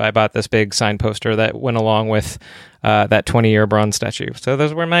poster. So I bought this big signed poster that went along with that 20-year bronze statue. So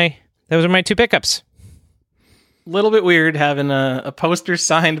those were my 2 pickups. Little bit weird having a poster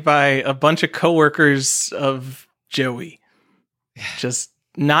signed by a bunch of coworkers of Joey. Just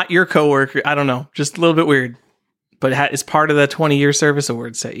not your coworker. I don't know. Just a little bit weird. But it's part of the 20-year service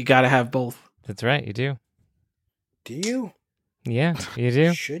award set. You got to have both. That's right. You do. Do you? Yeah, you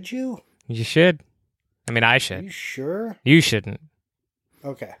do. Should you? You should. I mean, I should. Are you sure? You shouldn't.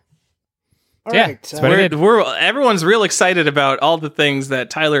 Okay. Yeah, right. that's what I did. Everyone's real excited about all the things that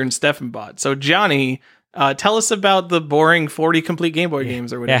Tyler and Stefan bought. So, Johnny, tell us about the boring 40 complete Game Boy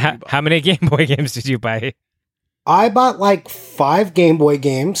games or whatever. Yeah, how many Game Boy games did you buy? I bought like 5 Game Boy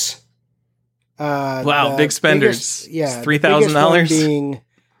games. Wow, big spenders. Yeah, $3,000 being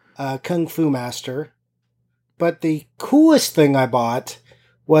Kung Fu Master. But the coolest thing I bought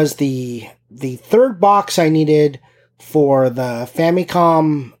was the third box I needed for the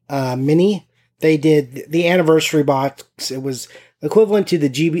Famicom Mini. They did the anniversary box. It was equivalent to the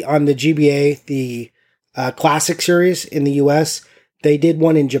GBA, the Classic series in the US. They did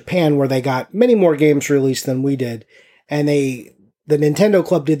one in Japan where they got many more games released than we did. And the Nintendo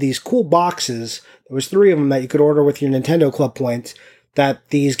Club did these cool boxes. There was 3 of them that you could order with your Nintendo Club points that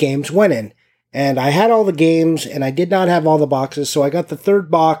these games went in. And I had all the games and I did not have all the boxes. So I got the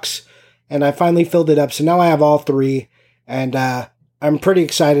third box and I finally filled it up. So now I have all 3 and I'm pretty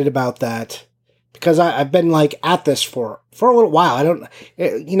excited about that because I've been like at this for a little while.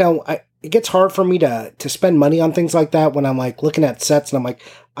 It gets hard for me to spend money on things like that when I'm like looking at sets and I'm like,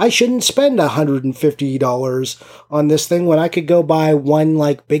 I shouldn't spend $150 on this thing when I could go buy one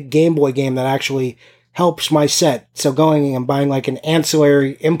like big Game Boy game that actually helps my set. So going and buying like an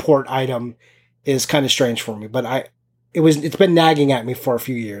ancillary import item is kind of strange for me, but it's been nagging at me for a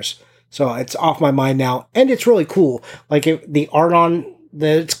few years. So it's off my mind now. And it's really cool. Like the art on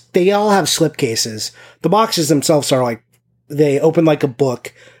they all have slipcases. The boxes themselves are like, they open like a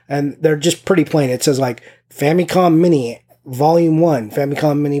book. And they're just pretty plain. It says like Famicom Mini Volume 1,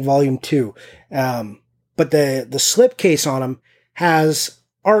 Famicom Mini Volume 2. But the slipcase on them has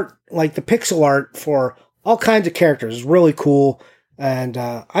art, like the pixel art for all kinds of characters. It's really cool. And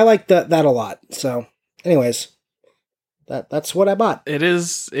I like that a lot. So anyways, that's what I bought. It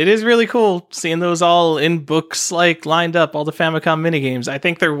is really cool seeing those all in books like lined up, all the Famicom mini games. I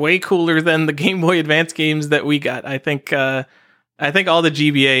think they're way cooler than the Game Boy Advance games that we got. I think all the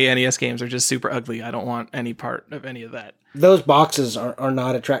GBA NES games are just super ugly. I don't want any part of any of that. Those boxes are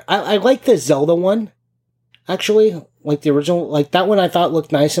not attractive. I like the Zelda one, actually. Like the original. Like that one I thought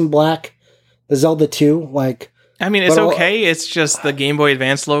looked nice in black. The Zelda 2, like... I mean, it's okay. It's just the Game Boy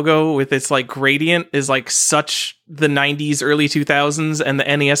Advance logo with its like gradient is like such the 90s, early 2000s, and the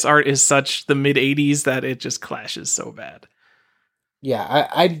NES art is such the mid 80s that it just clashes so bad. Yeah,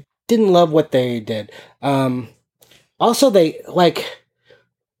 I didn't love what they did. Also, they, like,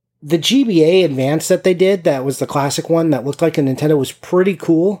 the GBA Advance that they did, that was the classic one that looked like a Nintendo, was pretty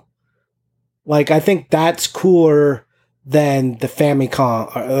cool. Like, I think that's cooler than the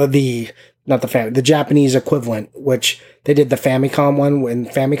Famicom, the Japanese equivalent, which they did the Famicom one in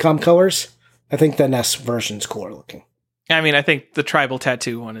Famicom colors. I think the NES version's cooler looking. I mean, I think the tribal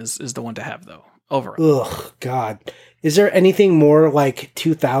tattoo one is the one to have, though, overall. Ugh, God. Is there anything more like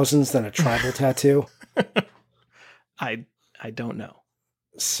 2000s than a tribal tattoo? I don't know.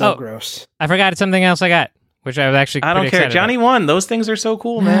 So gross. I forgot something else I got, which I was actually I don't care. Johnny won. Those things are so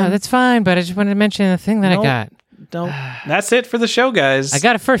cool, man. No, that's fine, but I just wanted to mention the thing that I got. Don't. That's it for the show, guys. I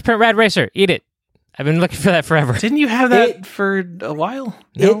got a first print Rad Racer. Eat it. I've been looking for that forever. Didn't you have that for a while?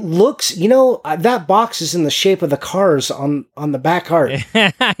 No? It looks, that box is in the shape of the cars on the back art.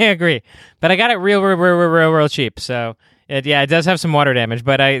 I agree. But I got it real cheap. So, it does have some water damage.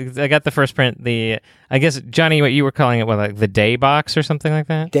 But I got the first print, I guess, Johnny, what you were calling it, like the day box or something like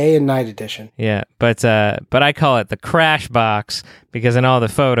that? Day and night edition. Yeah, but I call it the crash box because in all the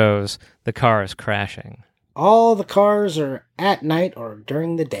photos, the car is crashing. All the cars are at night or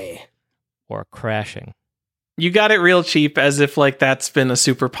during the day. Or crashing. You got it real cheap, as if like that's been a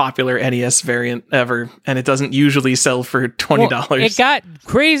super popular NES variant ever, and it doesn't usually sell for $20. Well, it got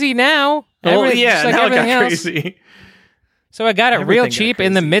crazy now. Well, Just yeah, like now it got everything else. crazy. So I got it Everything real got cheap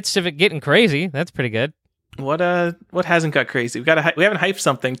in the crazy. midst of it getting crazy. That's pretty good. What hasn't got crazy? We haven't hyped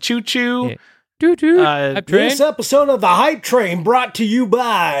something. Choo choo. Yeah. Doo-doo. Uh, Train. This episode of the Hype Train brought to you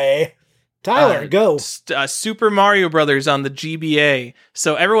by Tyler. Go. Super Mario Brothers on the GBA.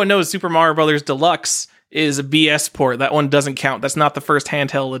 So everyone knows Super Mario Brothers Deluxe is a BS port. That one doesn't count. That's not the first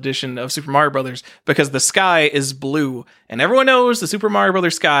handheld edition of Super Mario Brothers because the sky is blue, and everyone knows the Super Mario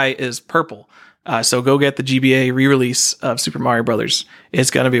Brothers sky is purple. So go get the GBA re-release of Super Mario Brothers.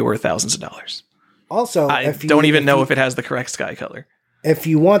 It's going to be worth thousands of dollars. Also, I don't even know if it has the correct sky color. If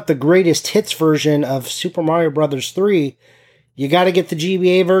you want the greatest hits version of Super Mario Brothers 3, you got to get the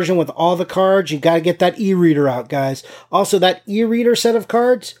GBA version with all the cards. You got to get that e-reader out, guys. Also, that e-reader set of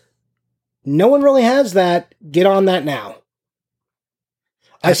cards, no one really has that. Get on that now.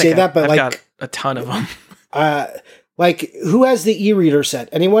 I say that, but I've like got a ton of them. like who has the e-reader set?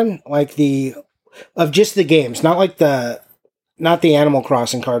 Anyone? Like of just the games, not the Animal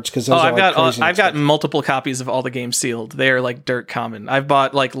Crossing cards, because those are I've got multiple copies of all the games sealed. They are like dirt common. I've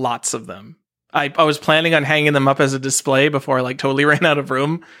bought like lots of them. I was planning on hanging them up as a display before I like totally ran out of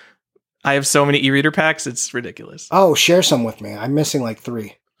room. I have so many e-reader packs, it's ridiculous. Oh, share some with me. I'm missing like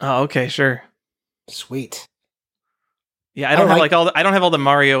 3. Oh, okay, sure. Sweet. Yeah, I don't have all the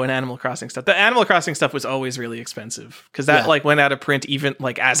Mario and Animal Crossing stuff. The Animal Crossing stuff was always really expensive because that like went out of print even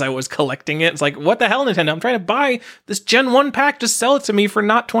like as I was collecting it. It's like, what the hell, Nintendo? I'm trying to buy this Gen 1 pack. Just sell it to me for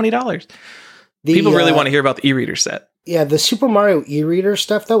not $20. People really want to hear about the e-reader set. Yeah, the Super Mario e-reader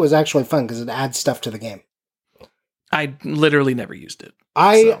stuff though was actually fun because it adds stuff to the game. I literally never used it.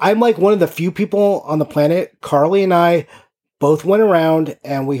 I'm like one of the few people on the planet. Carly and I both went around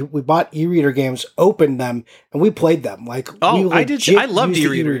and we bought e-reader games, opened them, and we played them. Like, I did. I loved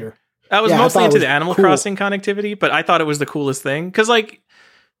e-reader. I was mostly into the Animal Crossing connectivity, but I thought it was the coolest thing because, like,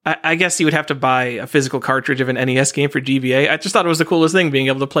 I guess you would have to buy a physical cartridge of an NES game for GBA. I just thought it was the coolest thing, being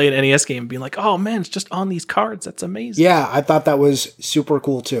able to play an NES game and being like, "Oh man, it's just on these cards. That's amazing." Yeah, I thought that was super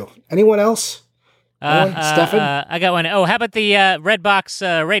cool too. Anyone else? Stefan? I got one. Oh, how about the Redbox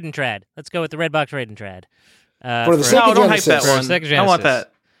Raiden Trad? Let's go with the Redbox Raiden Trad. For the Sega don't hype that Genesis. one. I want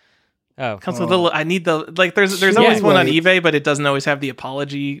that. Oh, Comes with I need the like. There's always one on eBay, but it doesn't always have the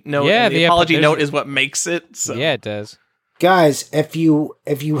apology note. Yeah, and the apology note is what makes it. So. Yeah, it does. Guys, if you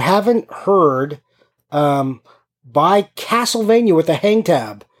haven't heard, buy Castlevania with a hang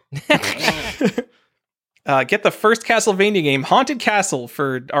tab. Get the first Castlevania game, Haunted Castle,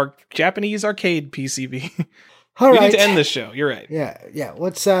 for our Japanese arcade PCB. All we right. need to end this show. You're right. Yeah.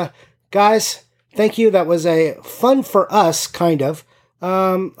 Let's, guys, thank you. That was a fun for us, kind of.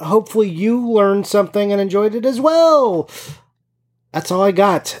 Hopefully you learned something and enjoyed it as well. That's all I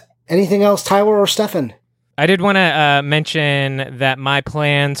got. Anything else, Tyler or Stefan? I did want to mention that my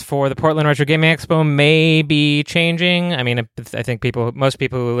plans for the Portland Retro Gaming Expo may be changing. I mean, I think most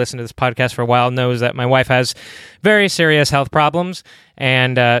people who listen to this podcast for a while knows that my wife has very serious health problems,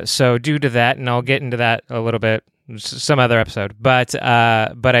 and so due to that, and I'll get into that a little bit some other episode, but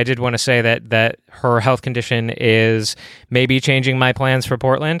I did want to say that her health condition is maybe changing my plans for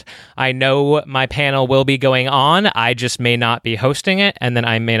Portland. I know my panel will be going on. I just may not be hosting it, and then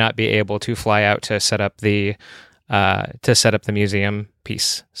I may not be able to fly out to set up the museum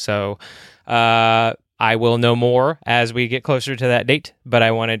piece. So I will know more as we get closer to that date, but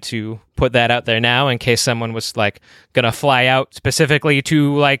I wanted to put that out there now in case someone was like gonna fly out specifically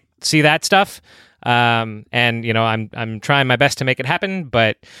to like see that stuff. And you know, I'm trying my best to make it happen,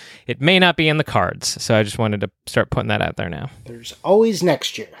 but it may not be in the cards. So I just wanted to start putting that out there now. There's always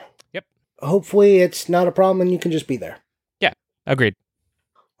next year. Yep. Hopefully it's not a problem and you can just be there. Yeah. Agreed.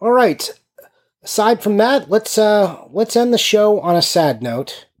 All right. Aside from that, let's end the show on a sad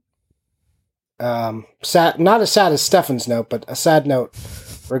note. Not as sad as Stefan's note, but a sad note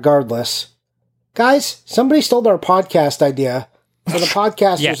regardless. Guys, somebody stole our podcast idea for the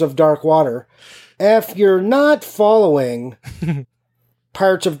podcasters of Dark Water. If you're not following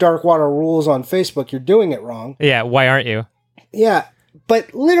Pirates of Dark Water rules on Facebook, you're doing it wrong. Yeah, why aren't you? Yeah,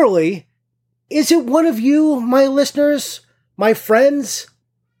 but literally, is it one of you, my listeners, my friends?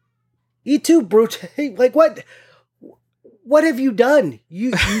 You too, Brute. Like, what have you done?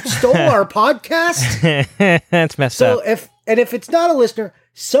 You stole our podcast? That's messed up. So if it's not a listener,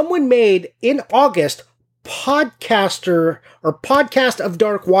 someone made in August Podcast of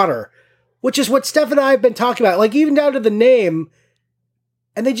Dark Water, which is what Steph and I have been talking about, like even down to the name,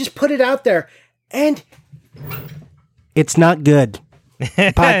 and they just put it out there, and it's not good.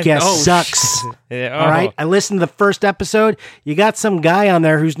 Podcast sucks. Yeah, All right. I listened to the first episode. You got some guy on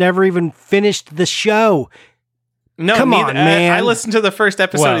there who's never even finished the show. No, come on, man. I listened to the first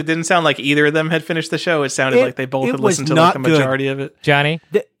episode. Well, it didn't sound like either of them had finished the show. It sounded like they both had listened to like the majority of it. Johnny,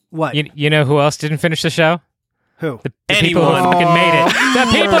 what? You know who else didn't finish the show? Who? The people who fucking made it. The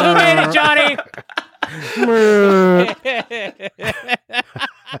people who made it, Johnny.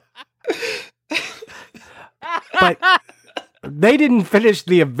 But they didn't finish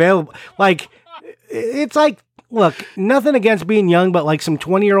the available. Like, it's like, look, nothing against being young, but like some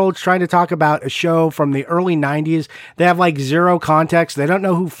 20-year-olds trying to talk about a show from the early 90s. They have like zero context. They don't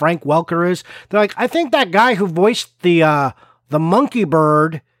know who Frank Welker is. They're like, I think that guy who voiced the monkey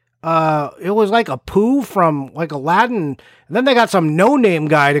bird, it was like a Pooh from like Aladdin. And then they got some no-name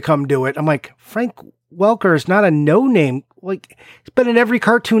guy to come do it. I'm like, Frank Welker is not a no-name. Like, he's been in every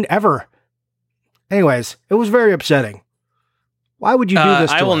cartoon ever. Anyways, it was very upsetting. Why would you do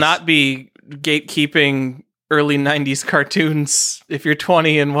this to I will us? not be gatekeeping early 90s cartoons. If you're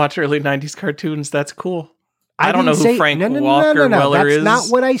 20 and watch early 90s cartoons, that's cool. I don't know who Frank Walker Weller is. That's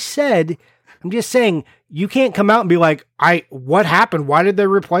not what I said. I'm just saying, you can't come out and be like, what happened? Why did they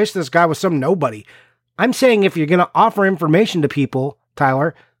replace this guy with some nobody? I'm saying if you're going to offer information to people,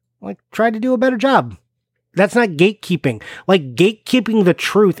 Tyler, like, try to do a better job. That's not gatekeeping. Like, gatekeeping the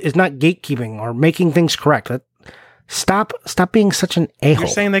truth is not gatekeeping or making things correct. Stop being such an a-hole. You're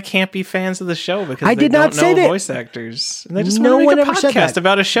saying they can't be fans of the show because I did they not don't say know that. voice actors. And they just No want one to make a ever said podcast that.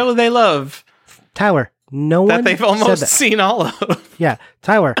 about a show they love Tyler, no one that they've said almost that. seen all of. Yeah,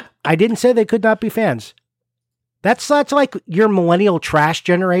 Tyler, I didn't say they could not be fans. That's like your millennial trash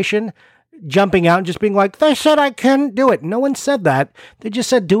generation jumping out and just being like, they said I couldn't do it. No one said that. They just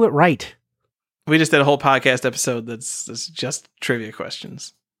said do it right. We just did a whole podcast episode that's just trivia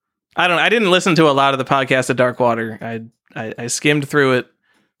questions. I didn't listen to a lot of the podcast of Dark Water. I skimmed through it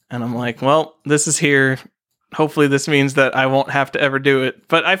and I'm like, well, this is here. Hopefully this means that I won't have to ever do it.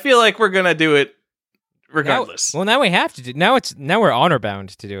 But I feel like we're going to do it regardless. Now we have to do. Now we're honor bound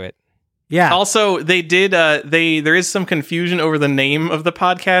to do it. Yeah. Also, they did. There is some confusion over the name of the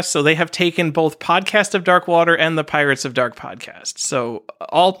podcast, so they have taken both Podcast of Dark Water and the Pirates of Dark podcast. So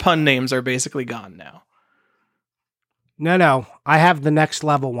all pun names are basically gone now. No. I have the next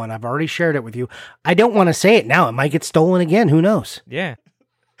level one. I've already shared it with you. I don't want to say it now. It might get stolen again. Who knows? Yeah.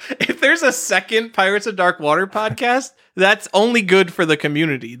 If there's a second Pirates of Dark Water podcast, that's only good for the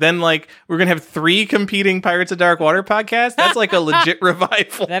community. Then, like, we're gonna have 3 competing Pirates of Dark Water podcasts. That's like a legit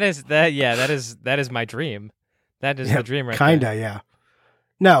revival. That is my dream. That is the dream right kinda, there. yeah.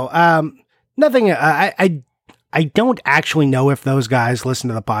 No, nothing. I don't actually know if those guys listen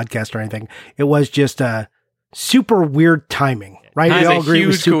to the podcast or anything. It was just super weird timing, right? It's We all a agree it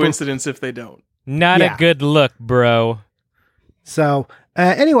was huge super coincidence if they don't. Not Yeah. a good look, bro. So,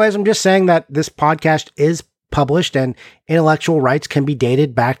 anyways, I'm just saying that this podcast is published and intellectual rights can be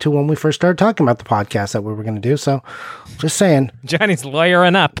dated back to when we first started talking about the podcast that we were going to do. So, just saying. Johnny's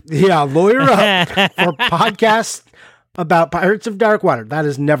lawyering up. Yeah, lawyer up for podcasts about Pirates of Dark Water. That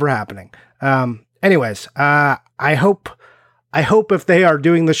is never happening. Anyways, I hope if they are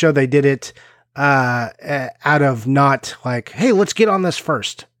doing the show, they did it out of not like, hey, let's get on this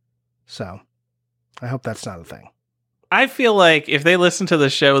first. So, I hope that's not a thing. I feel like if they listened to the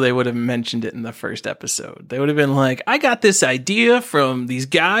show, they would have mentioned it in the first episode. They would have been like, I got this idea from these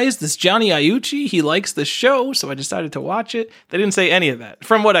guys, this Johnny Iucci. He likes the show, so I decided to watch it. They didn't say any of that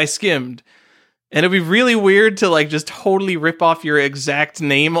from what I skimmed. And it'd be really weird to like just totally rip off your exact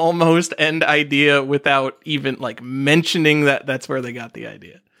name almost and idea without even like mentioning that that's where they got the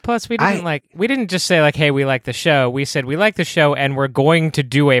idea. Plus, we didn't just say like, hey, we like the show. We said we like the show and we're going to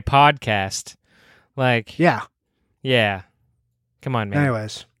do a podcast. Like, yeah. Come on, man.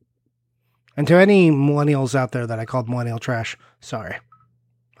 Anyways. And to any millennials out there that I called millennial trash, sorry.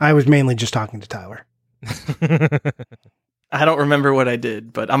 I was mainly just talking to Tyler. I don't remember what I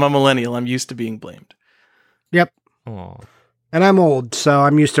did, but I'm a millennial. I'm used to being blamed. Yep. Aw. And I'm old, so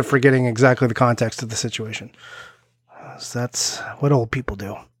I'm used to forgetting exactly the context of the situation. So that's what old people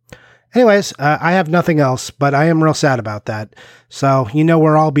do. Anyways, I have nothing else, but I am real sad about that. So you know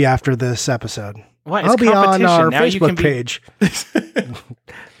where I'll be after this episode. What? I'll It's be on our competition. Now you Facebook can page.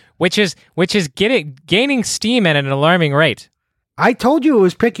 Which is gaining steam at an alarming rate. I told you it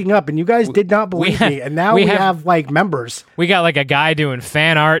was picking up, and you guys did not believe me. And now we have like members. We got like a guy doing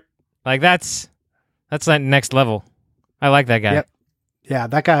fan art. Like that's that next level. I like that guy. Yep. Yeah,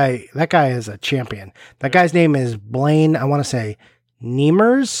 that guy is a champion. That guy's name is Blaine. I want to say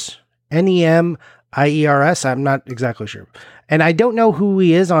Nemers, Nemiers. I'm not exactly sure. And I don't know who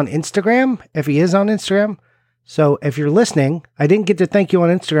he is on Instagram. If he is on Instagram, So if you're listening, I didn't get to thank you on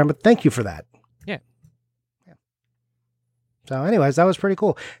Instagram, but thank you for that. Yeah. So anyways, that was pretty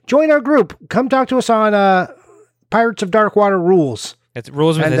cool. Join our group. Come talk to us on Pirates of Darkwater rules. It's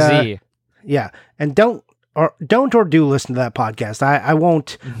rules with a Z. Yeah. And don't or do listen to that podcast. I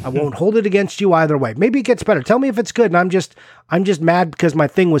won't hold it against you either way. Maybe it gets better. Tell me if it's good and I'm just mad because my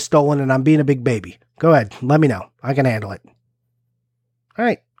thing was stolen and I'm being a big baby. Go ahead. Let me know. I can handle it. All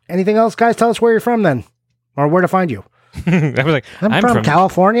right. Anything else, guys? Tell us where you're from then. Or where to find you. I was like, I'm from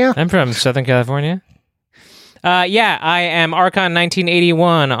California. I'm from Southern California. Yeah, I am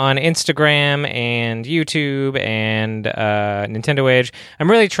Archon1981 on Instagram and YouTube and Nintendo Age. I'm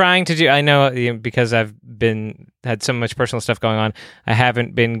really trying to do, I know because I've had so much personal stuff going on, I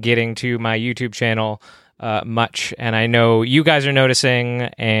haven't been getting to my YouTube channel much, and I know you guys are noticing,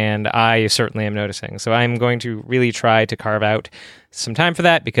 and I certainly am noticing. So I'm going to really try to carve out some time for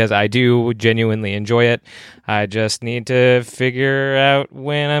that because I do genuinely enjoy it. I just need to figure out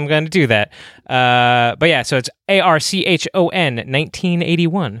when I'm going to do that. But yeah, so it's ARCHON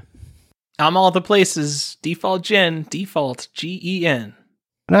 1981. I'm all the places. Default Gen, default GEN.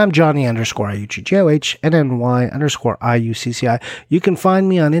 And I'm Johnny _IUG, JOHNNY_IUCCI. You can find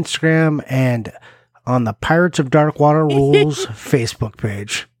me on Instagram and on the Pirates of Darkwater Rules Facebook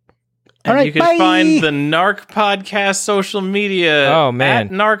page. And you can find the Narc Podcast social media. Oh, man.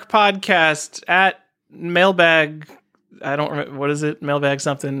 At Narc Podcast, at Mailbag. I don't remember. What is it? Mailbag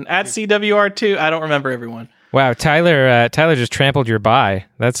something. At CWR2. I don't remember everyone. Wow, Tyler just trampled your bye.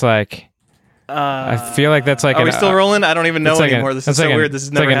 That's like... I feel like that's like... Are we still rolling? I don't even know anymore. This is so weird. This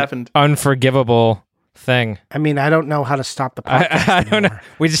has never happened. Unforgivable thing. I mean, I don't know how to stop the podcast I don't know.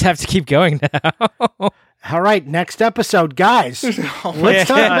 We just have to keep going now. All right, next episode, guys. Let's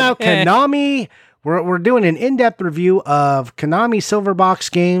talk about Konami. We're doing an in-depth review of Konami Silverbox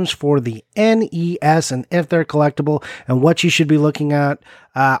games for the NES and if they're collectible and what you should be looking at.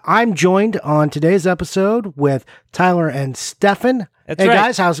 I'm joined on today's episode with Tyler and Stefan. That's hey, right.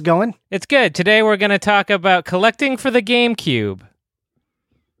 guys, how's it going? It's good. Today we're going to talk about collecting for the GameCube.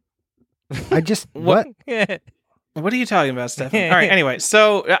 I just... what? What are you talking about, Stefan? All right, anyway,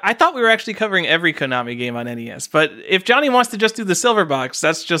 so I thought we were actually covering every Konami game on NES, but if Johnny wants to just do the silver box,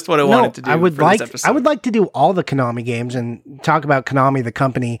 that's just what I wanted to do. I would this episode. I would like to do all the Konami games and talk about Konami, the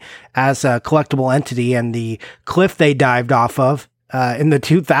company, as a collectible entity and the cliff they dived off of in the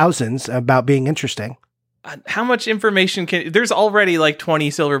 2000s about being interesting. How much information there's already like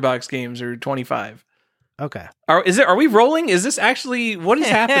 20 silver box games or 25. Okay. Are we rolling? Is this actually what is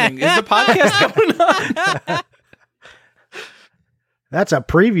happening? Is the podcast going on? That's a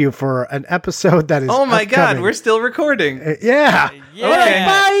preview for an episode that is oh my upcoming. God, we're still recording. Yeah. Yeah. Okay,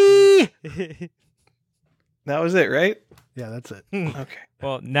 bye. That was it, right? Yeah, that's it. Okay.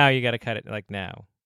 Well, now you got to cut it like now.